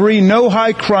bribery, no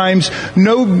high crimes,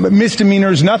 no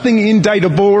misdemeanors, nothing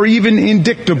indictable or even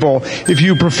indictable, if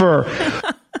you prefer.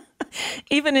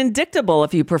 Even indictable,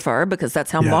 if you prefer, because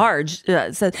that's how Marge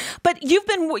said. But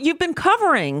you've been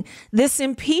covering this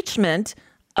impeachment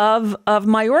of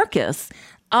Mayorkas.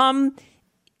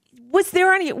 Was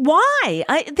there any? Why?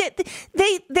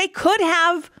 They could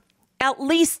have at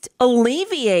least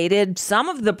alleviated some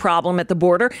of the problem at the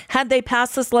border had they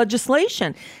passed this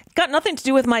legislation. It's got nothing to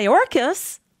do with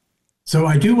Mayorkas. So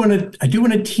I do want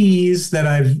to tease that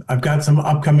I've got some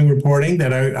upcoming reporting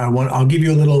that I'll give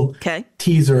you a little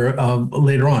teaser of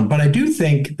later on. But I do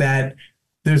think that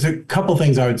there's a couple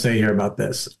things I would say here about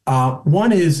this.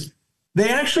 One is they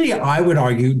actually, I would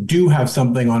argue, do have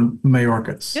something on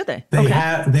Mayorkas. Do they?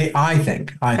 I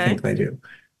think they do.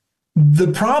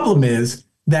 The problem is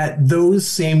that those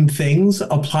same things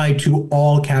apply to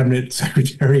all cabinet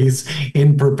secretaries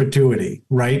in perpetuity,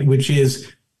 right? Which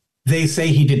is, they say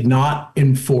he did not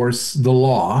enforce the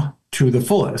law to the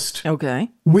fullest.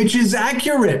 Okay. Which is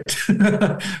accurate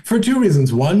for two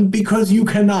reasons. One, because you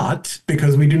cannot,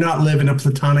 because we do not live in a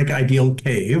platonic ideal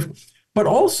cave, but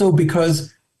also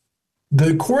because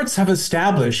the courts have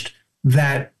established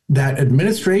that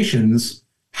administrations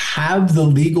have the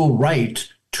legal right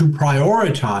to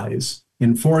prioritize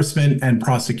enforcement and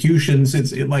prosecutions.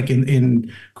 It's like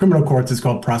in criminal courts, it's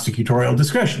called prosecutorial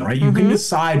discretion, right? You can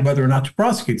decide whether or not to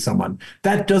prosecute someone.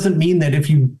 That doesn't mean that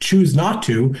if you choose not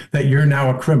to, that you're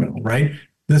now a criminal, right?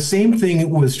 The same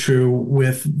thing was true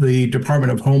with the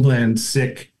Department of Homeland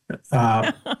Security.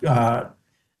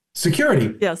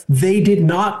 Yes. They did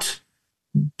not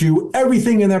do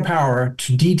everything in their power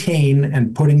to detain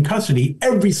and put in custody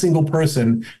every single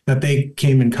person that they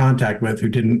came in contact with who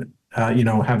didn't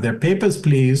have their papers,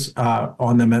 please,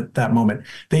 on them at that moment.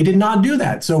 They did not do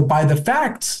that. So by the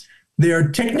facts, they are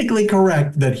technically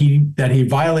correct that he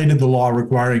violated the law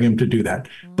requiring him to do that.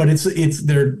 But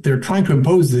they're trying to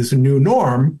impose this new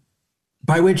norm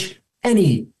by which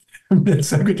any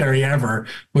secretary ever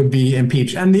would be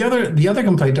impeached. And the other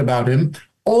complaint about him,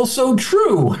 also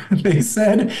true. They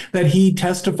said that he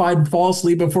testified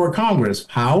falsely before Congress.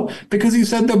 How? Because he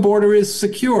said the border is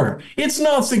secure. It's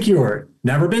not secure.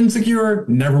 Never been secure.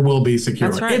 Never will be secure.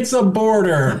 That's right. It's a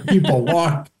border. People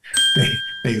walk.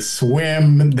 They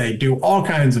swim. They do all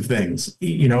kinds of things.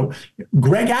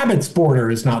 Greg Abbott's border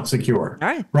is not secure. All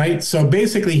right. Right. So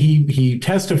basically, he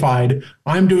testified,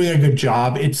 "I'm doing a good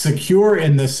job. It's secure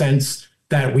in the sense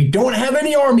that we don't have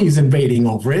any armies invading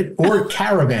over it or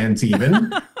caravans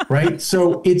even," right?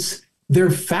 So they're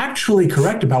factually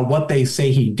correct about what they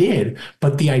say he did,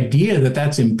 but the idea that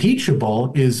that's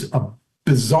impeachable is a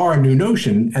bizarre new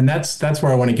notion, and that's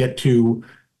where I want to get to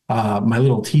my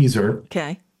little teaser.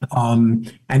 Okay.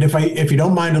 And if you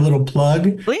don't mind a little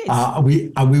plug, please.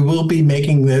 We will be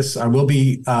making this. I will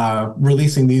be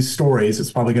releasing these stories.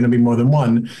 It's probably going to be more than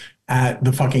one, at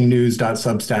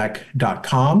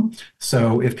thefuckingnews.substack.com.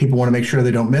 So if people want to make sure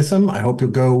they don't miss them, I hope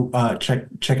you'll go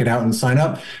check it out and sign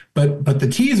up. But the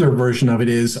teaser version of it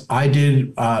is I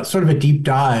did sort of a deep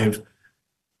dive,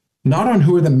 not on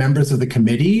who are the members of the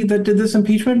committee that did this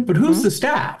impeachment, but who's the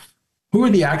staff? Who are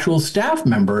the actual staff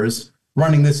members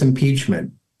running this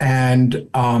impeachment? And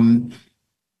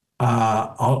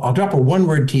I'll drop a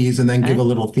one-word tease and then give a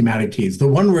little thematic tease. The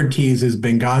one-word tease is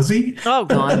Benghazi. Oh,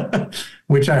 God.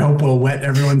 Which I hope will whet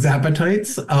everyone's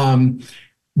appetites.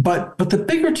 But the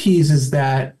bigger tease is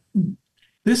that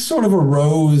this sort of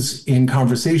arose in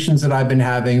conversations that I've been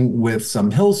having with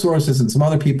some Hill sources and some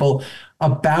other people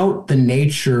about the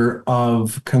nature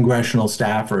of congressional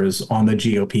staffers on the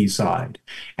GOP side.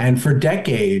 And for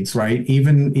decades, right,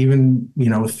 even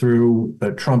through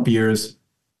the Trump years,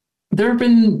 there have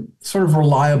been sort of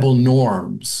reliable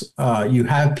norms. You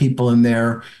have people in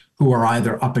there who are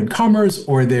either up and comers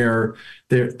or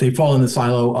they fall in the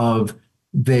silo of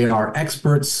they are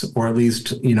experts or at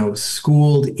least,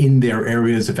 schooled in their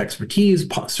areas of expertise,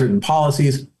 certain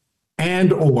policies,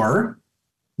 and or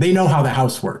they know how the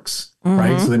House works,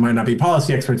 right? So they might not be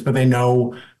policy experts, but they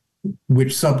know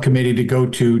which subcommittee to go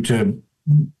to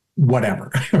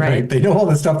whatever, right? They know all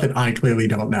the stuff that I clearly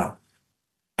don't know.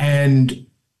 And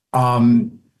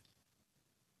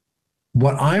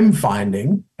what I'm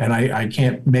finding, and I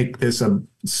can't make this a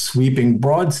sweeping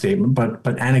broad statement, but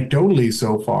anecdotally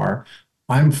so far,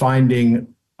 I'm finding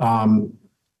kind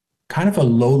of a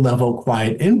low-level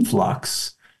quiet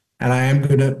influx. And I am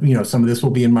going to, some of this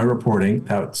will be in my reporting.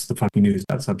 That's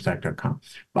thefuckingnews.substack.com.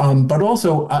 But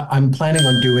also, I'm planning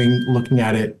on looking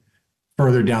at it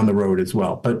further down the road as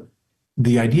well. But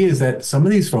the idea is that some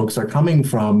of these folks are coming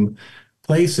from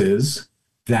places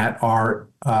that are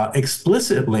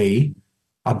explicitly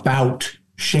about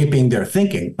shaping their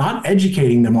thinking, not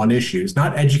educating them on issues,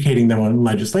 not educating them on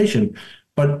legislation,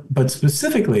 but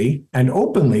specifically and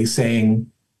openly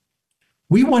saying,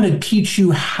 we want to teach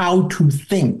you how to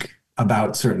think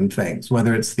about certain things,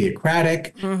 whether it's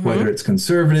theocratic, whether it's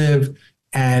conservative,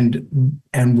 and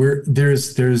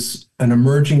there's an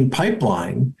emerging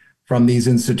pipeline from these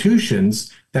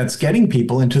institutions that's getting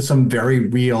people into some very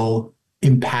real,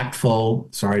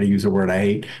 impactful, sorry to use a word I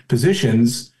hate,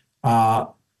 positions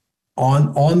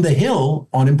on the Hill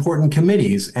on important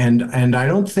committees. And I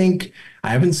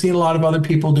haven't seen a lot of other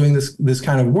people doing this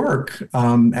kind of work.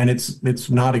 And it's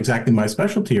not exactly my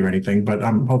specialty or anything, but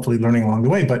I'm hopefully learning along the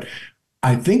way. But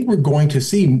I think we're going to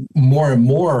see more and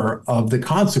more of the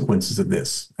consequences of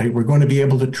this, right? We're going to be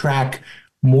able to track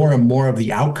more and more of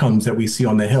the outcomes that we see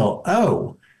on the Hill.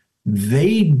 Oh,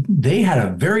 they had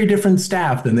a very different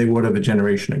staff than they would have a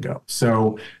generation ago.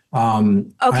 So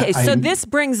so this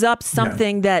brings up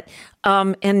something that,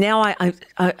 and now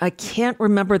I can't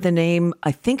remember the name.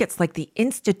 I think it's like the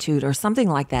Institute or something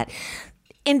like that.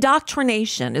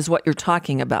 Indoctrination is what you're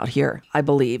talking about here, I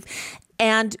believe.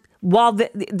 And while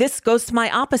this goes to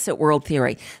my opposite world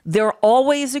theory, they're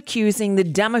always accusing the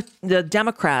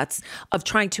Democrats of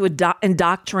trying to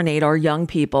indoctrinate our young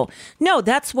people. No,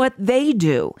 that's what they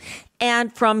do.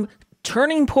 And from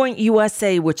Turning Point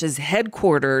USA, which is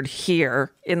headquartered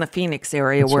here in the Phoenix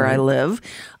area where I live.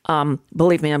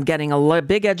 Believe me, I'm getting a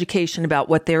big education about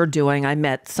what they're doing. I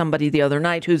met somebody the other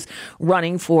night who's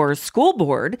running for school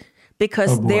board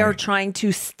because they're trying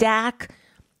to stack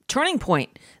Turning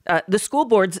Point, the school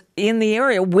boards in the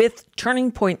area with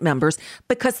Turning Point members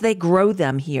because they grow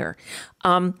them here.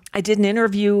 I did an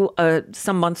interview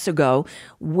some months ago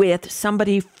with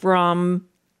somebody from...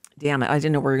 Damn it! I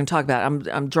didn't know what we were going to talk about.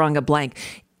 I'm drawing a blank.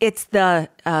 It's the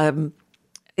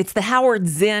Howard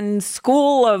Zinn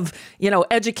School of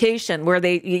Education, where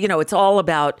they it's all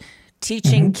about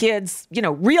teaching kids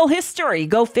real history.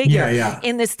 Go figure.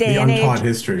 In this day and age, untaught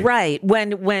history. Right.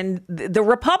 When the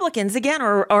Republicans again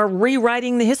are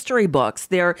rewriting the history books,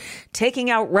 they're taking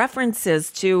out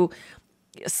references to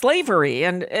slavery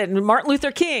and Martin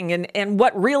Luther King and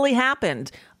what really happened.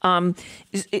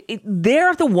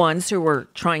 They're the ones who are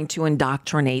trying to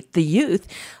indoctrinate the youth.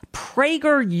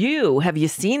 PragerU, have you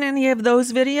seen any of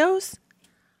those videos?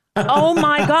 Oh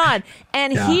my God.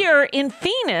 And here in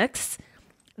Phoenix,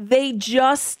 they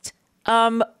just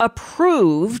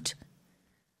approved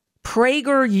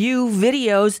PragerU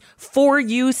videos for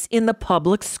use in the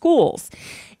public schools.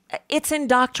 It's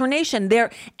indoctrination there.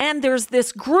 And there's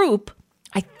this group,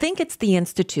 I think it's the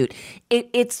Institute.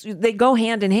 They go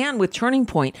hand in hand with Turning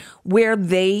Point, where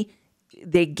they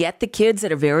get the kids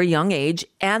at a very young age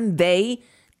and they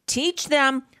teach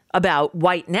them about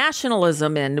white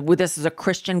nationalism and this is a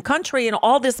Christian country and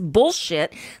all this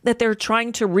bullshit that they're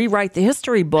trying to rewrite the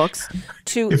history books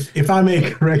to. If I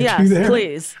may correct you there,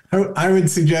 please. I would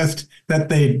suggest that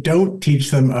they don't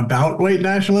teach them about white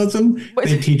nationalism.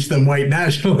 They teach them white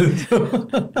nationalism.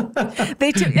 You're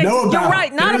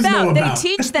right, not about. They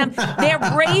teach them. They're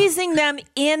raising them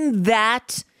in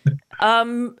that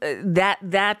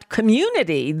that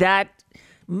community, that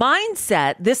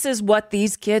mindset. This is what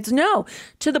these kids know,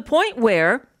 to the point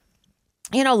where,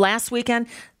 last weekend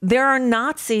there are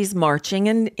Nazis marching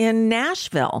in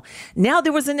Nashville. Now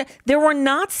there were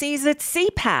Nazis at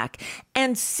CPAC,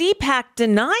 and CPAC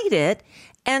denied it.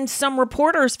 And some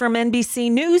reporters from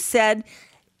NBC News said,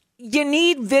 "You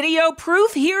need video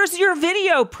proof? Here's your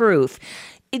video proof."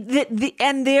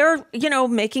 And they're,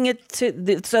 making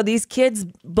it so these kids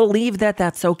believe that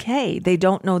that's okay. They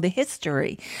don't know the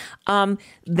history.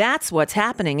 That's what's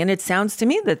happening. And it sounds to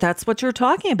me that that's what you're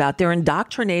talking about. They're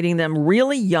indoctrinating them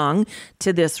really young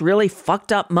to this really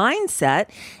fucked up mindset.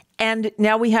 And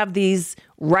now we have these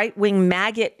right-wing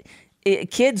maggot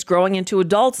kids growing into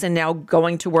adults and now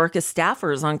going to work as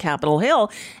staffers on Capitol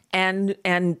Hill and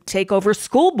take over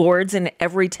school boards in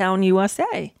every town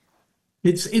USA.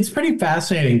 It's pretty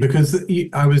fascinating because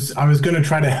I was going to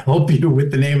try to help you with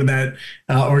the name of that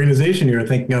organization you were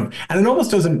thinking of, and it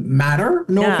almost doesn't matter.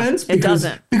 No offense, because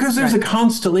there's a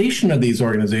constellation of these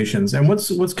organizations, and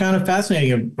what's kind of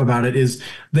fascinating about it is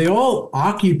they all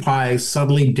occupy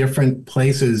subtly different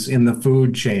places in the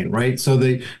food chain, right? So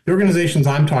the organizations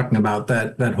I'm talking about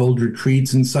that hold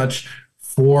retreats and such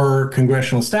for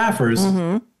congressional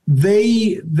staffers,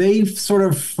 they sort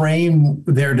of frame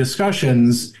their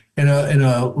discussions in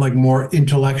a like more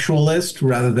intellectualist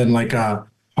rather than like a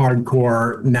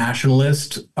hardcore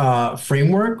nationalist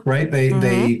framework, right?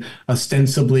 They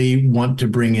ostensibly want to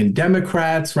bring in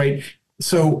Democrats, right?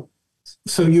 So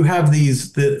you have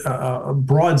the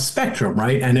broad spectrum,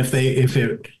 right? And if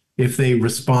they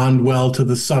respond well to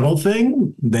the subtle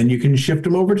thing, then you can shift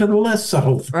them over to the less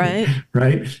subtle thing,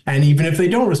 right? And even if they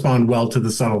don't respond well to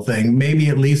the subtle thing, maybe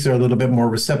at least they're a little bit more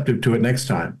receptive to it next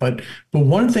time. But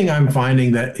one thing I'm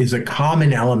finding that is a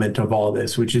common element of all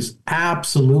this, which is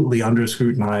absolutely under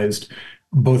scrutinized,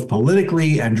 both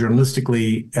politically and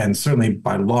journalistically, and certainly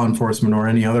by law enforcement or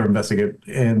any other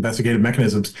investigative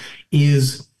mechanisms,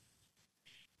 is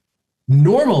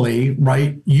normally,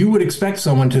 right, you would expect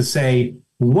someone to say,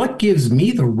 what gives me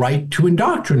the right to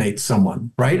indoctrinate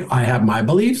someone, right? I have my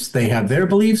beliefs, they have their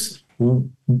beliefs.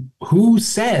 Who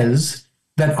says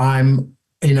that I'm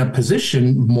in a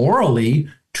position morally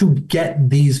to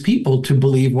get these people to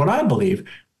believe what I believe?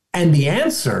 And the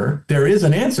answer, there is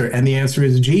an answer, and the answer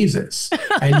is Jesus.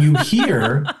 And you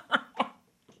hear...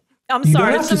 I'm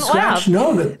sorry, I shouldn't laugh.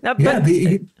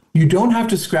 You don't have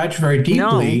to scratch very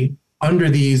deeply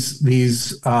under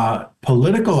these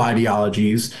political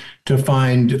ideologies to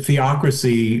find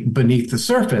theocracy beneath the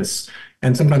surface,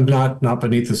 and sometimes not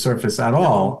beneath the surface at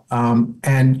all.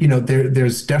 And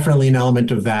there's definitely an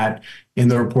element of that in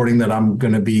the reporting that I'm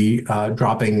going to be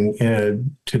dropping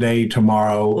today,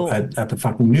 tomorrow at the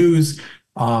fucking news.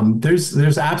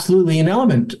 There's absolutely an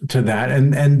element to that,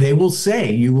 and they will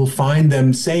say, you will find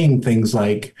them saying things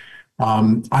like,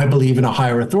 I believe in a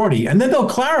higher authority. And then they'll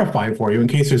clarify for you in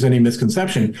case there's any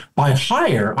misconception. By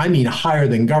higher, I mean higher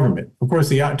than government. Of course,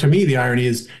 to me, the irony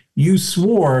is you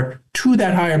swore to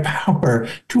that higher power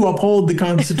to uphold the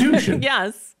Constitution.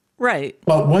 Yes, right.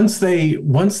 But once they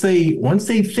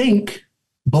think,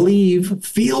 believe,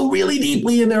 feel really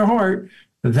deeply in their heart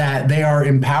that they are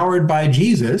empowered by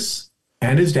Jesus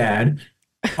and his dad,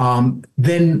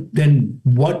 then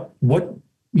what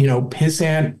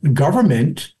pissant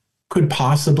government could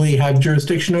possibly have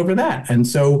jurisdiction over that? And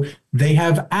so they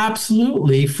have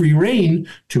absolutely free reign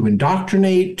to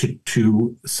indoctrinate,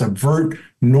 to subvert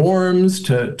norms,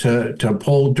 to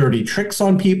pull dirty tricks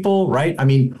on people, right? I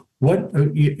mean,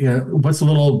 what's a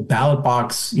little ballot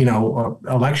box,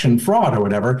 election fraud or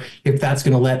whatever, if that's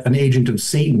going to let an agent of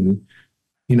Satan,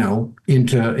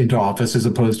 into office as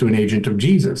opposed to an agent of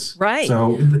Jesus. Right.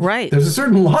 So there's a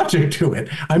certain logic to it.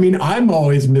 I mean, I'm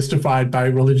always mystified by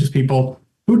religious people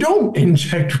who don't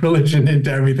inject religion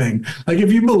into everything. Like,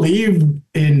 if you believe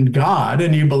in God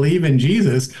and you believe in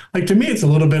Jesus, like, to me, it's a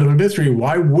little bit of a mystery.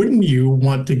 Why wouldn't you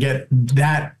want to get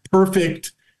that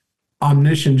perfect,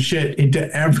 omniscient shit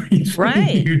into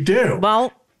everything you do?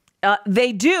 Well,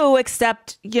 they do,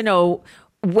 except,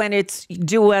 when it's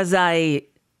do as I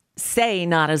say,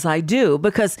 not as I do,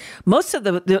 because most of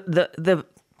the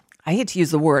I hate to use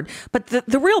the word, but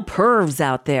the real pervs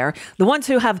out there, the ones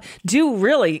who do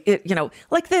really,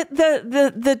 like the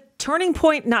the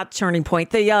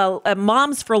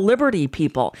Moms for Liberty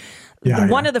people.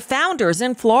 One of the founders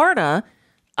in Florida,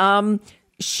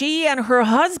 she and her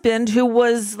husband, who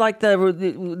was like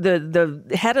the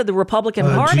head of the Republican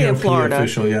Party GOP of Florida,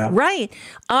 official, right,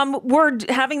 were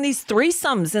having these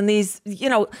threesomes and these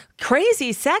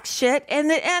crazy sex shit,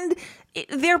 and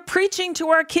they're preaching to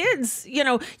our kids.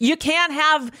 You can't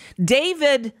have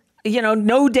David,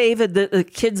 No David, the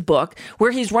kid's book,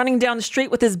 where he's running down the street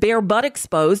with his bare butt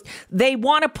exposed. They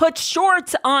want to put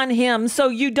shorts on him so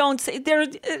you don't say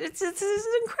it's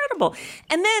incredible.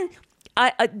 And then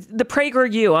the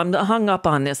PragerU, I'm hung up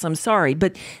on this. I'm sorry,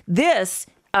 but this,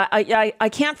 I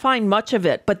can't find much of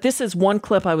it, but this is one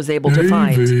clip I was able to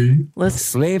find.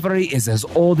 Slavery is as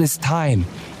old as time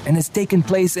and has taken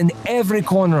place in every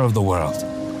corner of the world,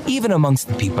 even amongst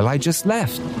the people I just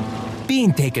left.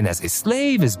 Being taken as a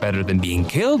slave is better than being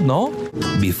killed, no?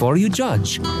 Before you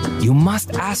judge, you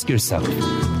must ask yourself,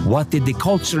 what did the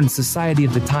culture and society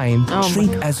of the time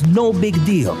treat as no big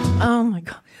deal? Oh my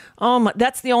God.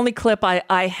 That's the only clip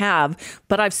I have,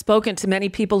 but I've spoken to many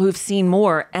people who've seen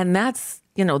more, and that's,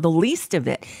 the least of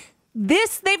it.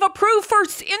 This they've approved for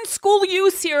in-school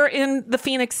use here in the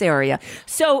Phoenix area.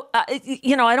 So, I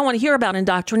don't want to hear about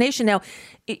indoctrination. Now,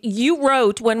 you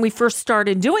wrote when we first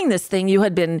started doing this thing, you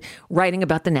had been writing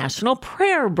about the National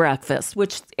Prayer Breakfast,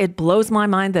 which it blows my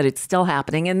mind that it's still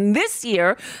happening. And this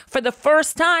year, for the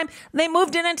first time, they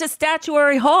moved it into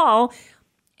Statuary Hall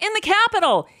in the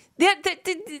Capitol. That it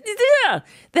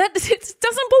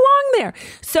doesn't belong there.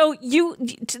 So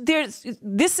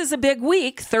this is a big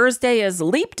week. Thursday is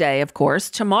Leap Day, of course.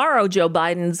 Tomorrow, Joe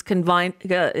Biden's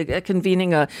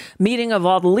convening a meeting of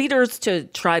all the leaders to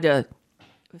try to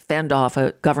fend off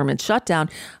a government shutdown.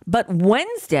 But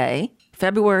Wednesday,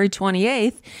 February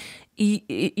 28th,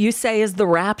 you say is the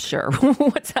rapture.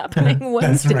 What's happening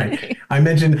Wednesday? That's right. I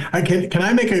mentioned. Can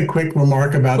I make a quick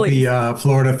remark about the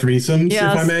Florida threesomes, if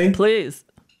I may? Please.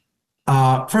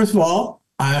 First of all,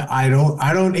 I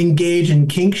don't engage in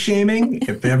kink shaming.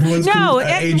 If everyone's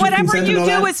whatever you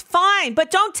do is fine,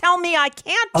 but don't tell me I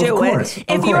can't do it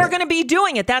if you're going to be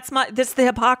doing it. This is the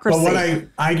hypocrisy. But what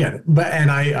I get it,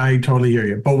 and I totally hear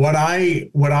you. But what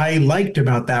I liked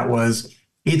about that was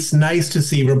it's nice to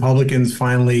see Republicans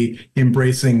finally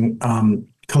embracing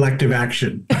collective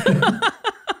action.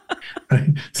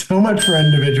 So much for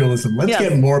individualism. Let's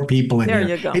get more people in here.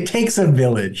 You go. It takes a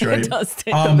village, right? It does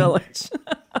take a village.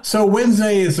 So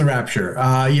Wednesday is the rapture.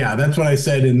 That's what I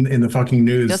said in the fucking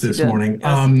news this morning.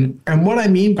 And what I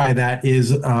mean by that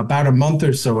is about a month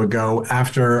or so ago,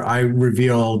 after I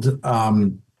revealed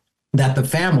that the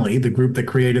family, the group that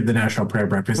created the National Prayer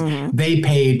Breakfast, they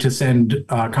paid to send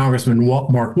Congressman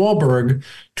Mark Wahlberg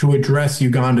to address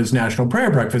Uganda's National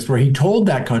Prayer Breakfast, where he told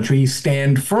that country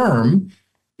stand firm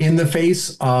in the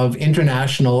face of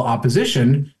international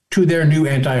opposition to their new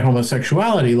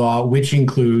anti-homosexuality law, which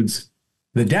includes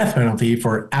the death penalty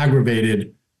for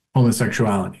aggravated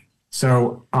homosexuality.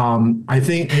 So I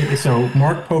think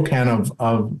Mark Pocan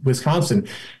of Wisconsin,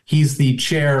 he's the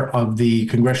chair of the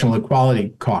Congressional Equality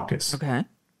Caucus. Okay.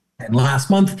 And last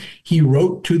month, he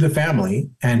wrote to the family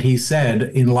and he said,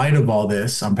 in light of all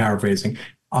this, I'm paraphrasing,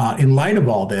 in light of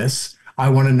all this, I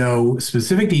want to know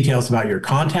specific details about your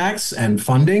contacts and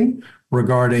funding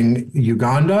regarding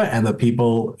Uganda and the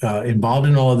people involved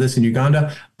in all of this in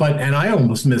Uganda. And I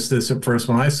almost missed this at first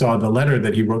when I saw the letter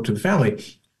that he wrote to the family.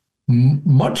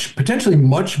 Potentially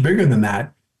much bigger than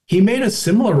that. He made a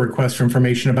similar request for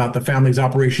information about the family's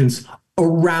operations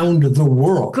around the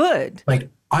world. Good. Like,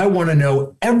 I want to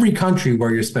know every country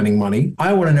where you're spending money.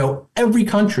 I want to know every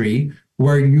country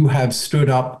where you have stood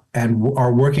up and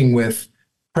are working with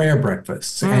prayer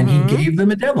breakfasts. And he gave them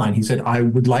a deadline. He said, I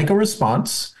would like a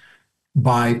response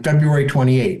by February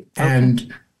 28th. Okay.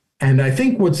 And I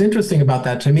think what's interesting about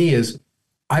that to me is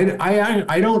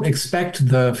I don't expect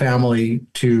the family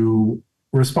to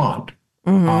respond.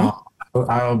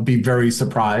 I'll be very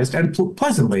surprised and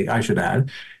pleasantly, I should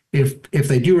add, if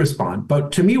they do respond.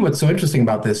 But to me, what's so interesting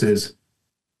about this is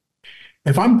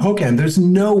if I'm Pocan, there's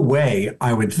no way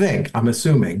I would think, I'm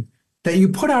assuming, that you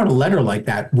put out a letter like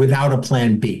that without a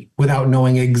plan B, without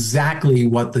knowing exactly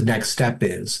what the next step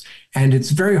is. And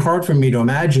it's very hard for me to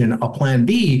imagine a plan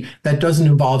B that doesn't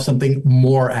involve something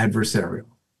more adversarial,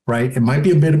 right? It might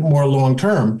be a bit more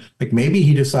long-term. Like maybe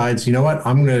he decides, you know what,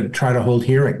 I'm going to try to hold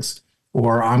hearings,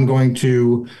 or I'm going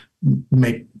to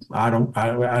make, I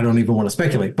don't even want to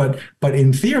speculate, but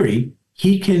in theory,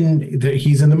 he's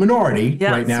in the minority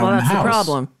right now in the House. That's the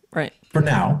problem, right? For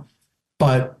now.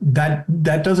 But that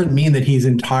doesn't mean that he's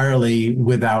entirely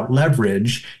without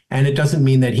leverage, and it doesn't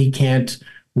mean that he can't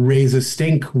raise a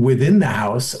stink within the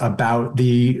House about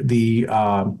the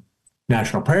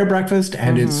National Prayer Breakfast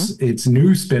and its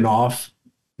new spinoff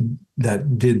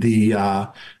that did the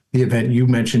event you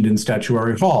mentioned in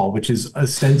Statuary Hall, which is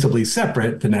ostensibly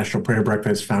separate, the National Prayer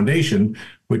Breakfast Foundation,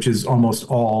 which is almost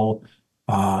all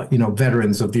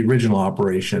veterans of the original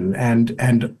operation.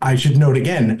 And I should note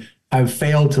again, have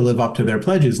failed to live up to their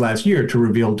pledges last year to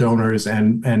reveal donors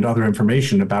and other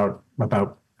information about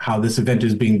how this event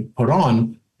is being put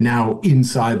on now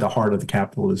inside the heart of the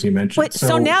Capitol, as you mentioned. Wait,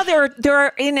 so now there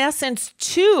are in essence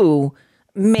two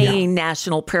main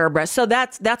national prayer breakfasts. So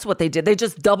that's what they did. They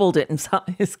just doubled it in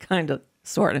size, kind of,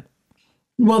 sort of.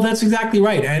 Well, that's exactly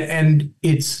right. And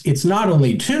it's not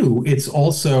only two, it's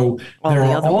also there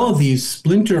are all of these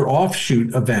splinter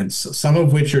offshoot events, some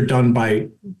of which are done by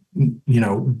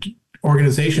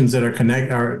organizations that are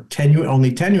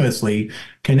only tenuously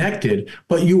connected,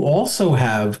 but you also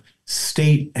have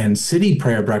state and city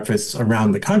prayer breakfasts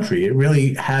around the country. It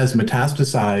really has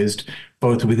metastasized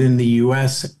both within the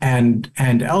U.S. and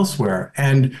elsewhere.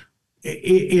 And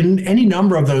in any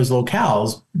number of those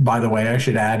locales, by the way, I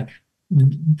should add,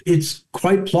 it's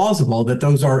quite plausible that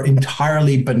those are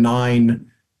entirely benign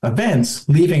events,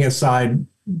 leaving aside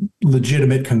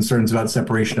legitimate concerns about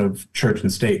separation of church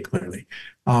and state, clearly.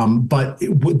 But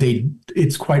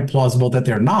it's quite plausible that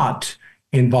they're not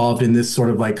involved in this sort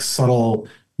of like subtle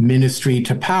ministry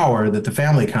to power that the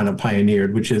family kind of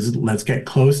pioneered, which is let's get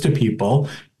close to people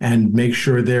and make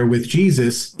sure they're with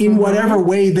Jesus in whatever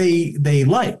way they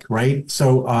like, right?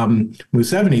 So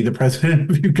Museveni, the president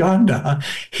of Uganda,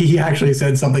 he actually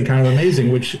said something kind of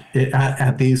amazing, which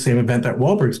at the same event that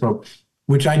Wahlberg spoke,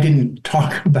 which I didn't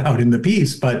talk about in the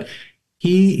piece, but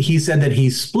he said that he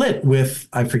split with,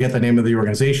 I forget the name of the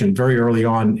organization, very early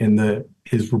on in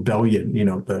his rebellion,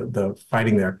 the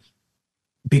fighting there,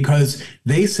 because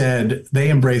they said they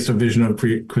embraced a vision of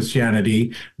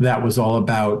Christianity that was all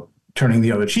about turning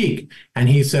the other cheek. And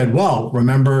he said, well,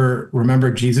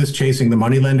 remember Jesus chasing the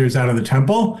moneylenders out of the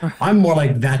temple? I'm more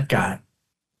like that guy.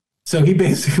 So he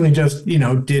basically just,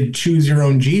 did choose your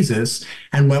own Jesus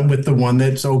and went with the one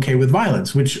that's okay with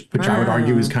violence, which I would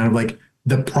argue is kind of like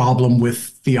the problem with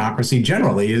theocracy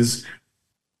generally, is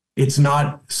it's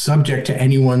not subject to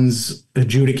anyone's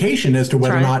adjudication as to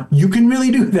whether or not you can really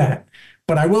do that.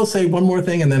 But I will say one more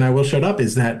thing, and then I will shut up,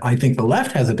 is that I think the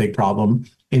left has a big problem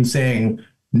in saying,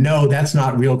 no, that's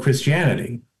not real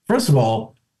Christianity. First of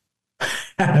all,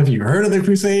 have you heard of the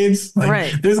Crusades?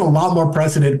 There's a lot more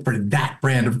precedent for that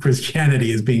brand of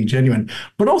Christianity as being genuine.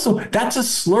 But also, that's a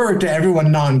slur to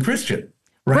everyone non-Christian,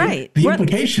 right? The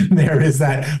implication there is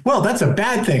that, well, that's a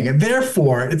bad thing, and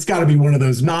therefore it's got to be one of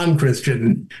those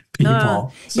non-Christian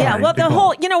people. The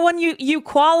whole, when you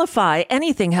qualify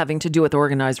anything having to do with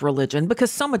organized religion,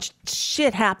 because so much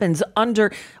shit happens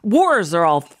wars are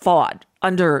all fought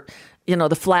under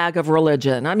the flag of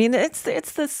religion. I mean, it's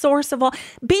the source of all.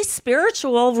 Be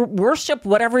spiritual, worship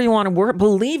whatever you want to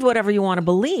believe whatever you want to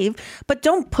believe, but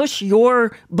don't push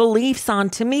your beliefs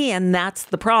onto me. And that's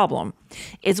the problem,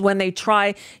 is when they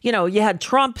try, you had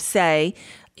Trump say,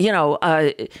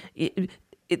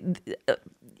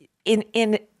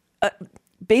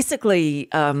 basically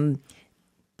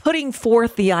putting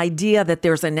forth the idea that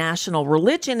there's a national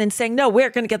religion and saying, no, we're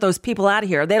going to get those people out of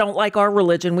here. They don't like our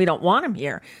religion. We don't want them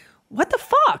here. What the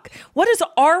fuck? What is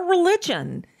our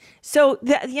religion? So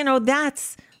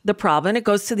that's the problem. It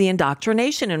goes to the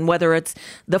indoctrination, and whether it's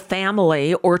the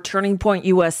family or Turning Point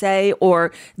USA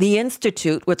or the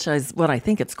Institute, which is what I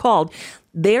think it's called,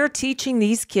 they're teaching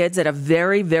these kids at a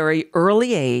very, very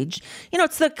early age.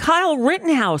 It's the Kyle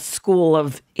Rittenhouse school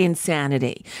of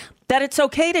insanity. That it's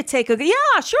okay to take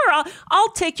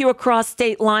I'll take you across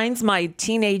state lines, my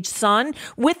teenage son,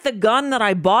 with the gun that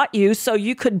I bought you so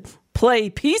you could play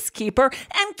peacekeeper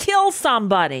and kill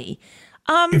somebody.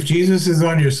 If Jesus is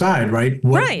on your side, right?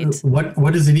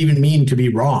 What does it even mean to be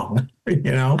wrong?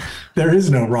 There is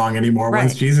no wrong anymore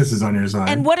once Jesus is on your side.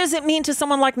 And what does it mean to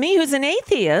someone like me who's an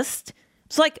atheist?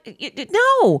 It's like,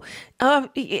 no.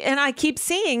 And I keep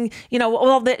seeing,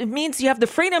 that means you have the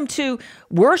freedom to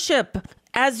worship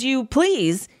as you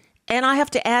please. And I have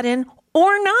to add in,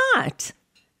 or not,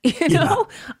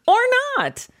 or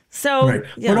not. So,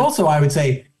 But also I would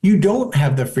say, you don't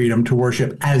have the freedom to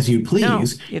worship as you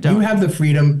please. No, you don't. You have the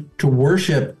freedom to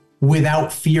worship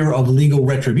without fear of legal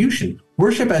retribution.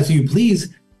 Worship as you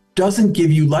please doesn't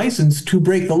give you license to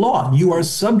break the law. You are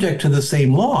subject to the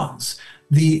same laws.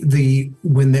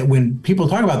 When people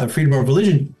talk about the freedom of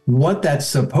religion, what that's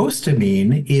supposed to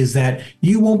mean is that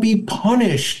you won't be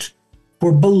punished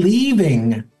for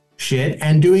believing shit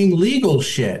and doing legal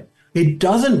shit. It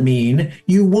doesn't mean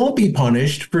you won't be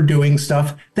punished for doing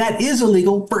stuff that is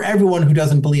illegal for everyone who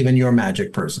doesn't believe in your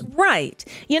magic person. Right.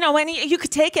 And you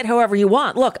could take it however you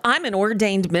want. Look, I'm an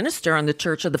ordained minister in the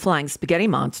Church of the Flying Spaghetti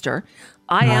Monster.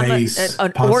 I am an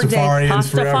ordained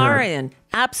Pastafarian. Forever.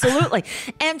 Absolutely.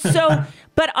 And so,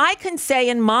 but I can say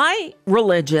in my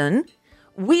religion,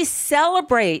 we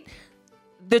celebrate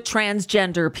the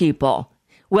transgender people.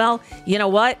 Well, you know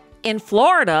what? In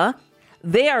Florida,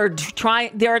 they're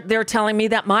telling me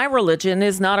that my religion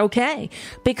is not okay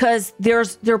because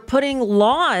they're putting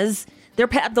laws.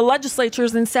 The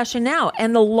legislature's in session now,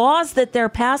 and the laws that they're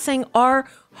passing are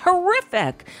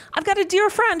horrific. I've got a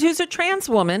dear friend who's a trans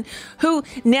woman who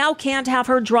now can't have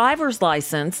her driver's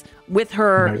license with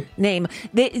her name.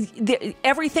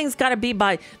 Everything's got to be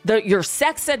by your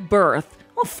sex at birth.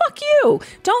 Well, fuck you.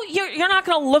 You're not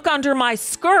going to look under my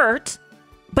skirt.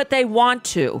 But they want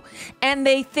to, and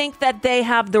they think that they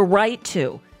have the right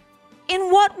to.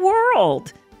 In what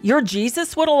world? Your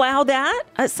Jesus would allow that?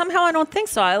 Somehow I don't think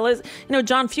so.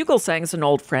 John Fugelsang is an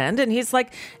old friend, and he's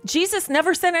like, Jesus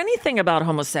never said anything about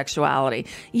homosexuality.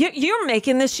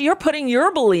 You're putting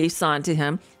your beliefs onto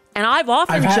him. And I've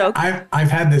often joked.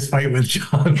 I've had this fight with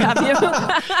John. Have you?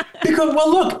 Because, well,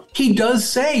 look, he does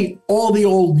say all the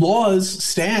old laws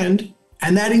stand,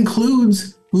 and that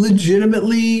includes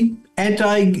legitimately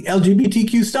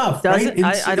anti-LGBTQ stuff, Does right?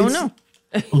 it? I don't know.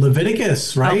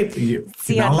 Leviticus, right? You're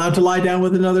not allowed to lie down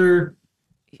with another,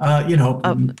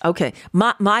 Okay.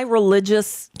 My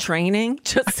religious training,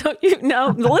 just so you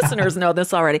know, the listeners know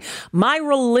this already. My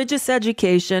religious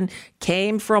education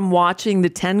came from watching the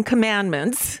 10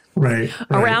 Commandments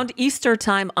around Easter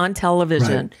time on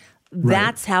television.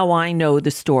 That's how I know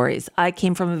the stories. I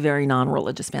came from a very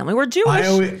non-religious family. We're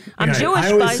Jewish. I'm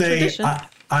Jewish by tradition.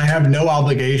 I have no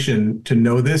obligation to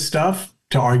know this stuff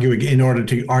to argue in order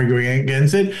to argue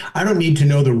against it. I don't need to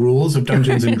know the rules of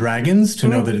Dungeons and Dragons to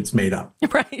know that it's made up.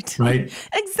 Right.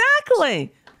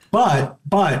 Exactly. But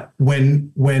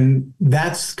when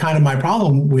that's kind of my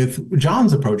problem with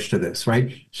John's approach to this,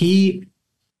 right? He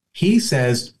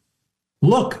says,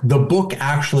 look, the book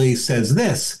actually says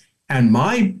this. And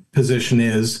my position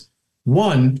is,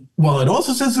 one, well, it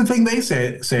also says the thing they say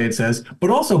it says, but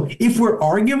also if we're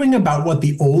arguing about what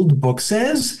the old book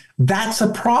says, that's a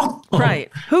problem.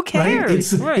 Right. Who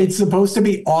cares? Right? It's supposed to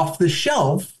be off the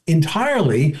shelf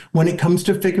entirely when it comes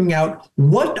to figuring out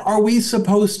what are we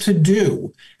supposed to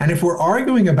do. And if we're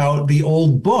arguing about the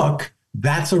old book,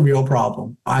 that's a real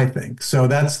problem, I think. So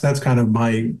that's kind of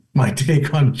my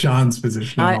take on John's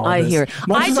position. I hear it.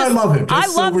 Much as I love him. I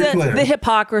love the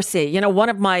hypocrisy. One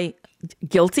of my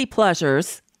guilty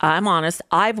pleasures, I'm honest,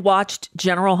 I've watched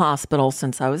General Hospital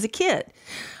since I was a kid.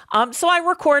 So I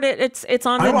record it. It's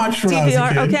on the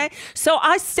DVR. Okay. So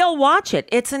I still watch it.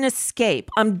 It's an escape.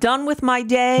 I'm done with my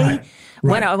day.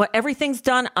 When everything's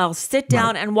done, I'll sit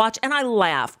down and watch, and I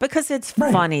laugh because it's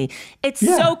funny. It's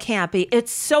so campy.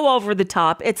 It's so over the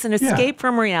top. It's an escape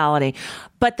from reality.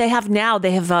 But they're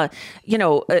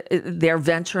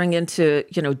venturing into,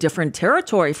 different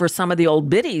territory for some of the old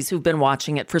biddies who've been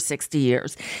watching it for 60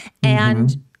 years.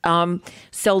 And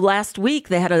so last week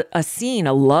they had a scene,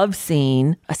 a love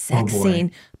scene, a sex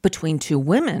scene between two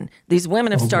women. These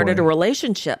women have started a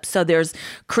relationship. So there's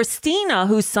Christina,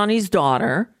 who's Sonny's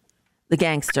daughter, the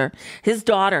gangster, his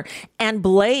daughter, and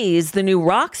Blaze, the new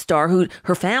rock star, who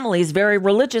her family is very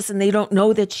religious and they don't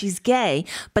know that she's gay,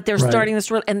 but they're starting this,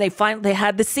 and they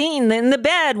had the scene in the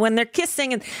bed when they're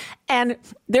kissing, and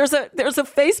there's a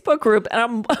Facebook group, and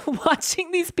I'm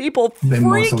watching these people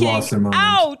freaking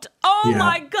out. Oh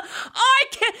my God, I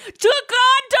can't.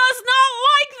 God does not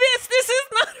like this. This is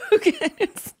not okay.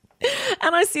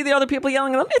 And I see the other people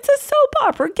yelling at them, it's a soap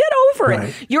opera. Get over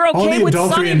it. You're okay with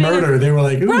adultery and murder. They were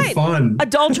like, ooh, fun.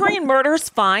 Adultery and murder is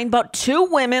fine, but two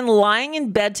women lying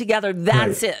in bed together,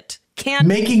 that's it. Can't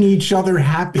making each other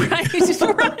happy. Right.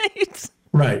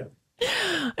 Right.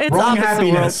 It's wrong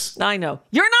happiness. I know.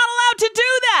 You're not allowed to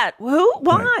do that. Who?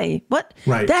 Why? Right. What?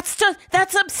 Right. That's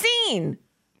obscene.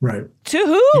 Right. To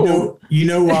who?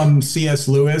 C.S.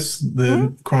 Lewis,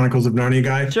 the Chronicles of Narnia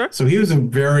guy? Sure. So he was a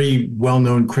very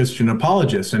well-known Christian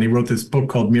apologist, and he wrote this book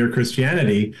called Mere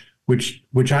Christianity, which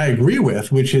I agree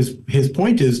with, which is his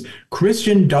point is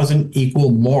Christian doesn't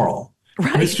equal moral.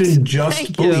 Right. Christian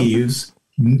just believes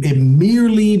it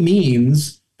merely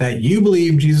means that you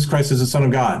believe Jesus Christ is the Son of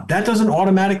God. That doesn't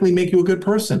automatically make you a good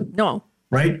person. No.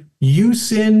 Right? You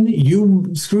sin,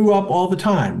 you screw up all the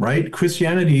time, right?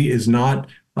 Christianity is not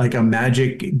like a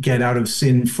magic get out of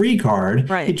sin free card.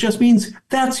 Right. It just means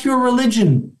that's your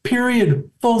religion, period,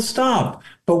 full stop.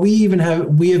 But we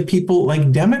have people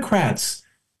like Democrats,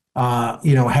 have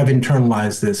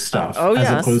internalized this stuff as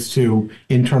opposed to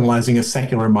internalizing a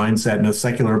secular mindset and a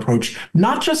secular approach,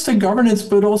 not just to governance,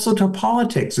 but also to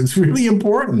politics. It's really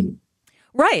important.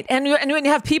 Right. And when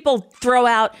you have people throw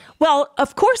out, well,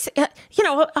 of course,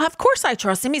 of course I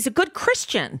trust him. He's a good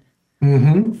Christian.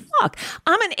 Mm-hmm. Look,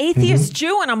 I'm an atheist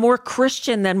Jew, and I'm more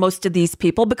Christian than most of these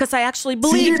people because I actually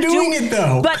believe. See, you're doing it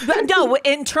though. But no,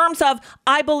 in terms of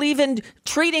I believe in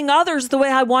treating others the way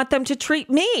I want them to treat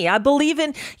me. I believe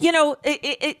in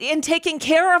in taking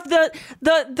care of the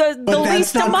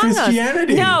least among us.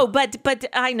 No, but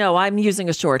I know I'm using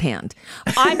a shorthand.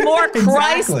 I'm more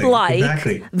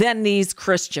Christ-like than these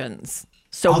Christians.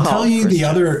 I'll tell you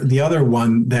the other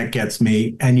one that gets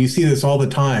me, and you see this all the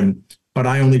time. But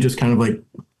I only just kind of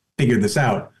figured this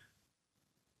out.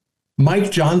 Mike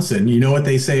Johnson, you know what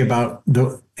they say about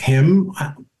him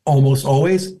almost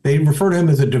always? They refer to him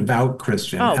as a devout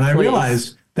Christian. And I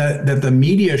realized that the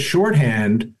media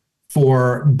shorthand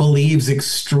believes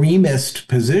extremist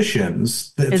positions,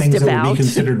 things that would be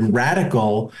considered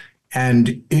radical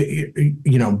and,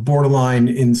 borderline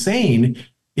insane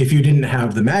if you didn't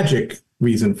have the magic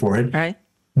reason for it. Right.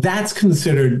 That's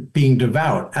considered being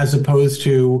devout, as opposed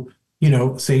to,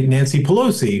 say Nancy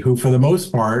Pelosi, who for the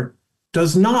most part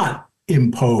does not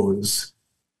impose,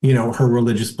 her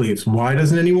religious beliefs. Why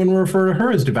doesn't anyone refer to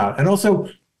her as devout? And also,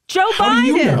 Joe how Biden. do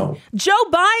you know? Joe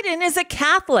Biden is a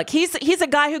Catholic. He's a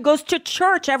guy who goes to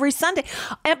church every Sunday.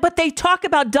 But they talk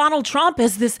about Donald Trump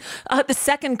as this the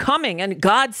second coming, and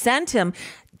God sent him.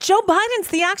 Joe Biden's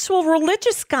the actual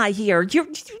religious guy here.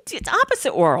 It's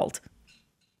opposite world.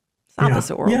 It's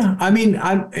opposite world. Yeah, I mean,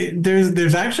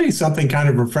 there's actually something kind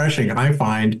of refreshing, I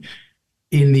find,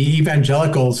 in the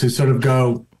evangelicals who sort of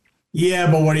go,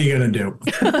 yeah, but what are you going to do?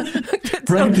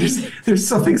 Right? There's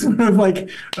something sort of like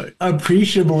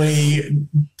appreciably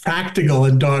practical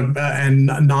and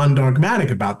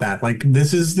non-dogmatic about that. Like,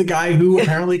 this is the guy who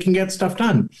apparently can get stuff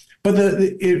done. But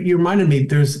you reminded me,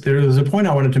 there was a point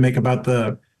I wanted to make about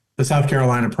the South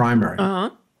Carolina primary. Uh-huh.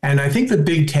 And I think the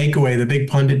big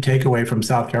pundit takeaway from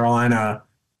South Carolina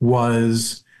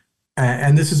was,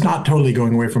 and this is not totally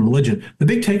going away from religion, the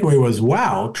big takeaway was,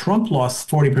 wow, Trump lost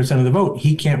 40% of the vote.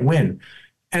 He can't win.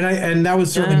 And that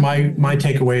was certainly my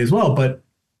takeaway as well. But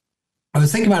I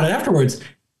was thinking about it afterwards,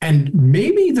 and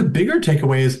maybe the bigger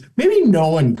takeaway is maybe no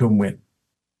one can win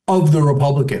of the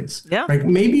Republicans. Yeah. Like,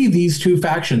 maybe these two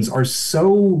factions are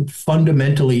so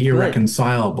fundamentally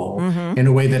irreconcilable in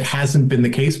a way that hasn't been the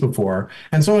case before.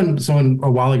 And someone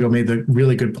a while ago made the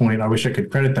really good point, I wish I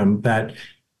could credit them, that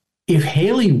if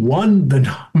Haley won the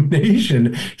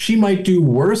nomination, she might do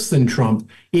worse than Trump,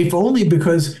 if only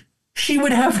because she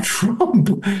would have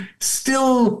Trump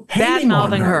still hating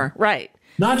on her. Right.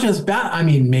 Not just bad. I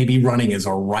mean, maybe running as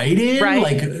a write-in. Right.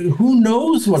 Like, who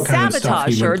knows what kind of stuff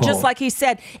he would her, pull. just like he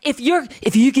said. If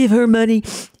you give her money,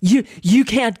 you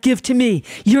can't give to me.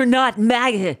 You're not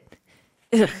MAGA.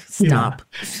 Ugh, stop.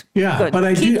 Yeah, Good. but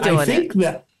I think that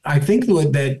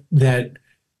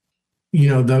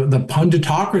the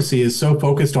punditocracy is so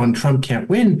focused on Trump can't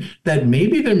win that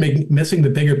maybe they're missing the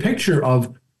bigger picture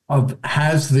of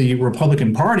has the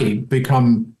Republican Party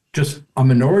become just a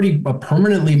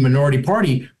permanently minority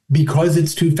party because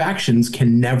its two factions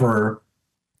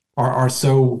are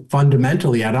so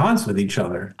fundamentally at odds with each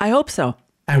other. I hope so.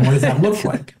 And what does that look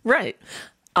like? Right.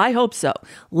 I hope so.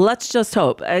 Let's just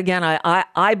hope. Again,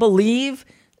 I believe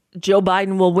Joe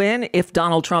Biden will win if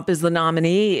Donald Trump is the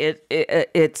nominee.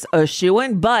 It's a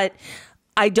shoo-in, but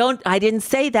I didn't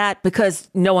say that because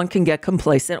no one can get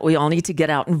complacent. We all need to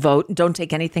get out and vote. Don't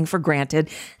take anything for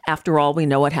granted. After all, we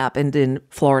know what happened in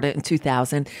Florida in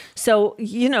 2000. So,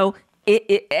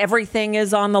 everything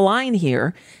is on the line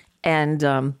here. And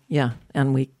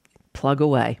and we plug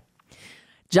away.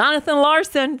 Jonathan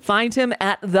Larson, find him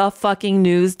at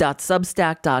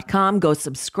thefuckingnews.substack.com. Go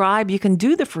subscribe. You can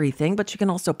do the free thing, but you can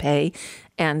also pay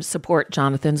and support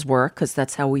Jonathan's work because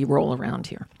that's how we roll around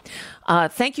here.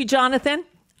 Thank you, Jonathan.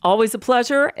 Always a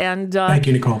pleasure. And thank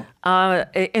you, Nicole.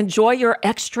 Enjoy your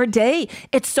extra day.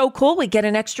 It's so cool. We get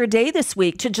an extra day this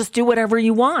week to just do whatever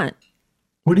you want.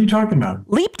 What are you talking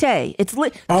about? Leap Day. It's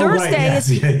Thursday. Right, yes.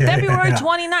 Is February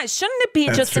 29th. Shouldn't it be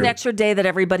just an extra day that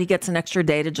everybody gets an extra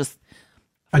day to just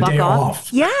a day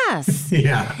off? Yes.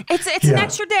 Yeah. It's an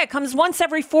extra day. It comes once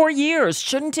every 4 years.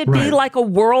 Shouldn't it be like a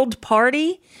world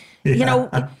party?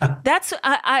 Yeah. That's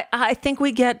I think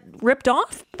we get ripped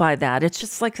off by that. It's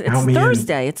just like it's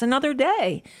Thursday. It's another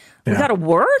day. We got to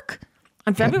work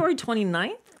on February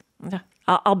 29th.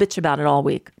 I'll bitch about it all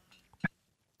week.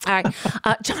 All right,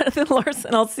 Jonathan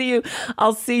Larson. I'll see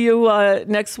you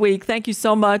next week. Thank you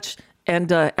so much.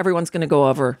 And everyone's going to go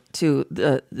over to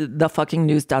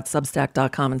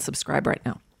thefuckingnews.substack.com and subscribe right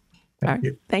now. All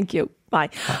right. Thank you.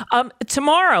 Bye.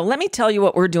 Tomorrow, let me tell you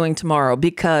what we're doing tomorrow,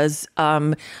 because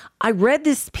I read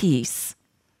this piece.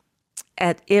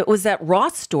 It was at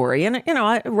Ross Story. And,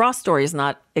 Ross Story is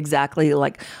not exactly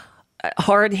like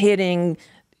hard-hitting,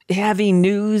 heavy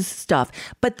news stuff.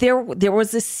 But there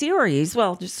was a series,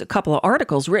 just a couple of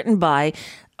articles written by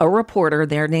a reporter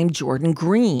there named Jordan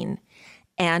Green.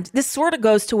 And this sort of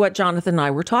goes to what Jonathan and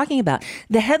I were talking about.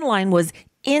 The headline was,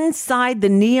 "Inside the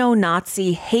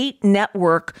Neo-Nazi Hate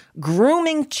Network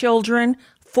Grooming Children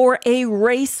for a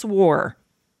Race War."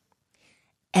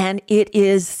 And it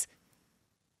is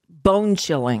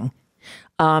bone-chilling.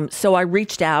 So I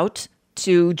reached out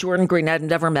to Jordan Green. I'd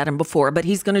never met him before, but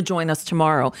he's going to join us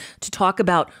tomorrow to talk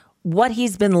about what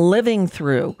he's been living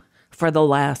through for the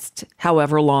last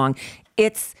however long.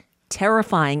 It's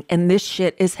terrifying, and this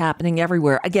shit is happening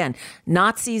everywhere. Again,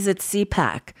 Nazis at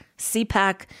CPAC.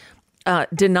 CPAC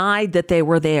denied that they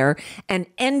were there. And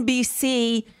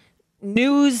NBC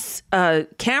News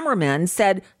cameraman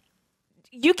said,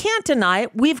 you can't deny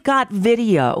it. We've got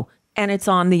video. And it's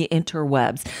on the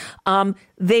interwebs.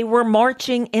 They were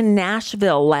marching in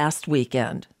Nashville last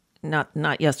weekend.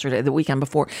 Not yesterday, the weekend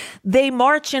before. They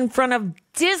march in front of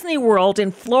Disney World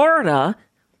in Florida.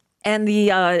 And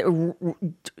the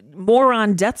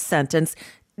moron death sentence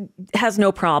has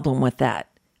no problem with that.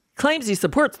 Claims he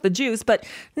supports the Jews, but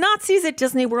Nazis at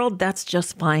Disney World, that's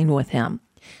just fine with him.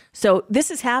 So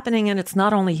this is happening, and it's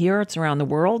not only here, it's around the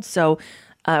world. So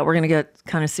we're going to get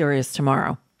kind of serious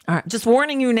tomorrow. All right, just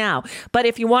warning you now. But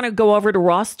if you want to go over to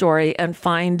Raw Story and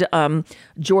find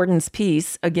Jordan's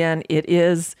piece, again, it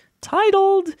is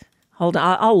titled, hold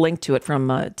on, I'll link to it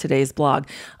from today's blog,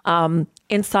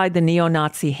 Inside the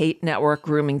Neo-Nazi Hate Network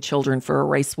Grooming Children for a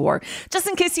Race War. Just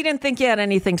in case you didn't think you had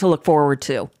anything to look forward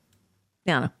to.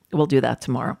 Yeah, we'll do that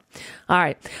tomorrow. All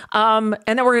right. And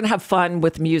then we're going to have fun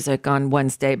with music on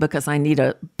Wednesday because I need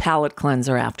a palate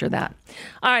cleanser after that.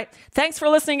 All right. Thanks for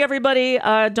listening, everybody.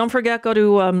 Don't forget, go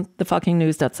to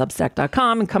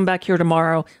thefuckingnews.substack.com and come back here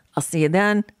tomorrow. I'll see you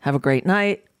then. Have a great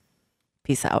night.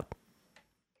 Peace out.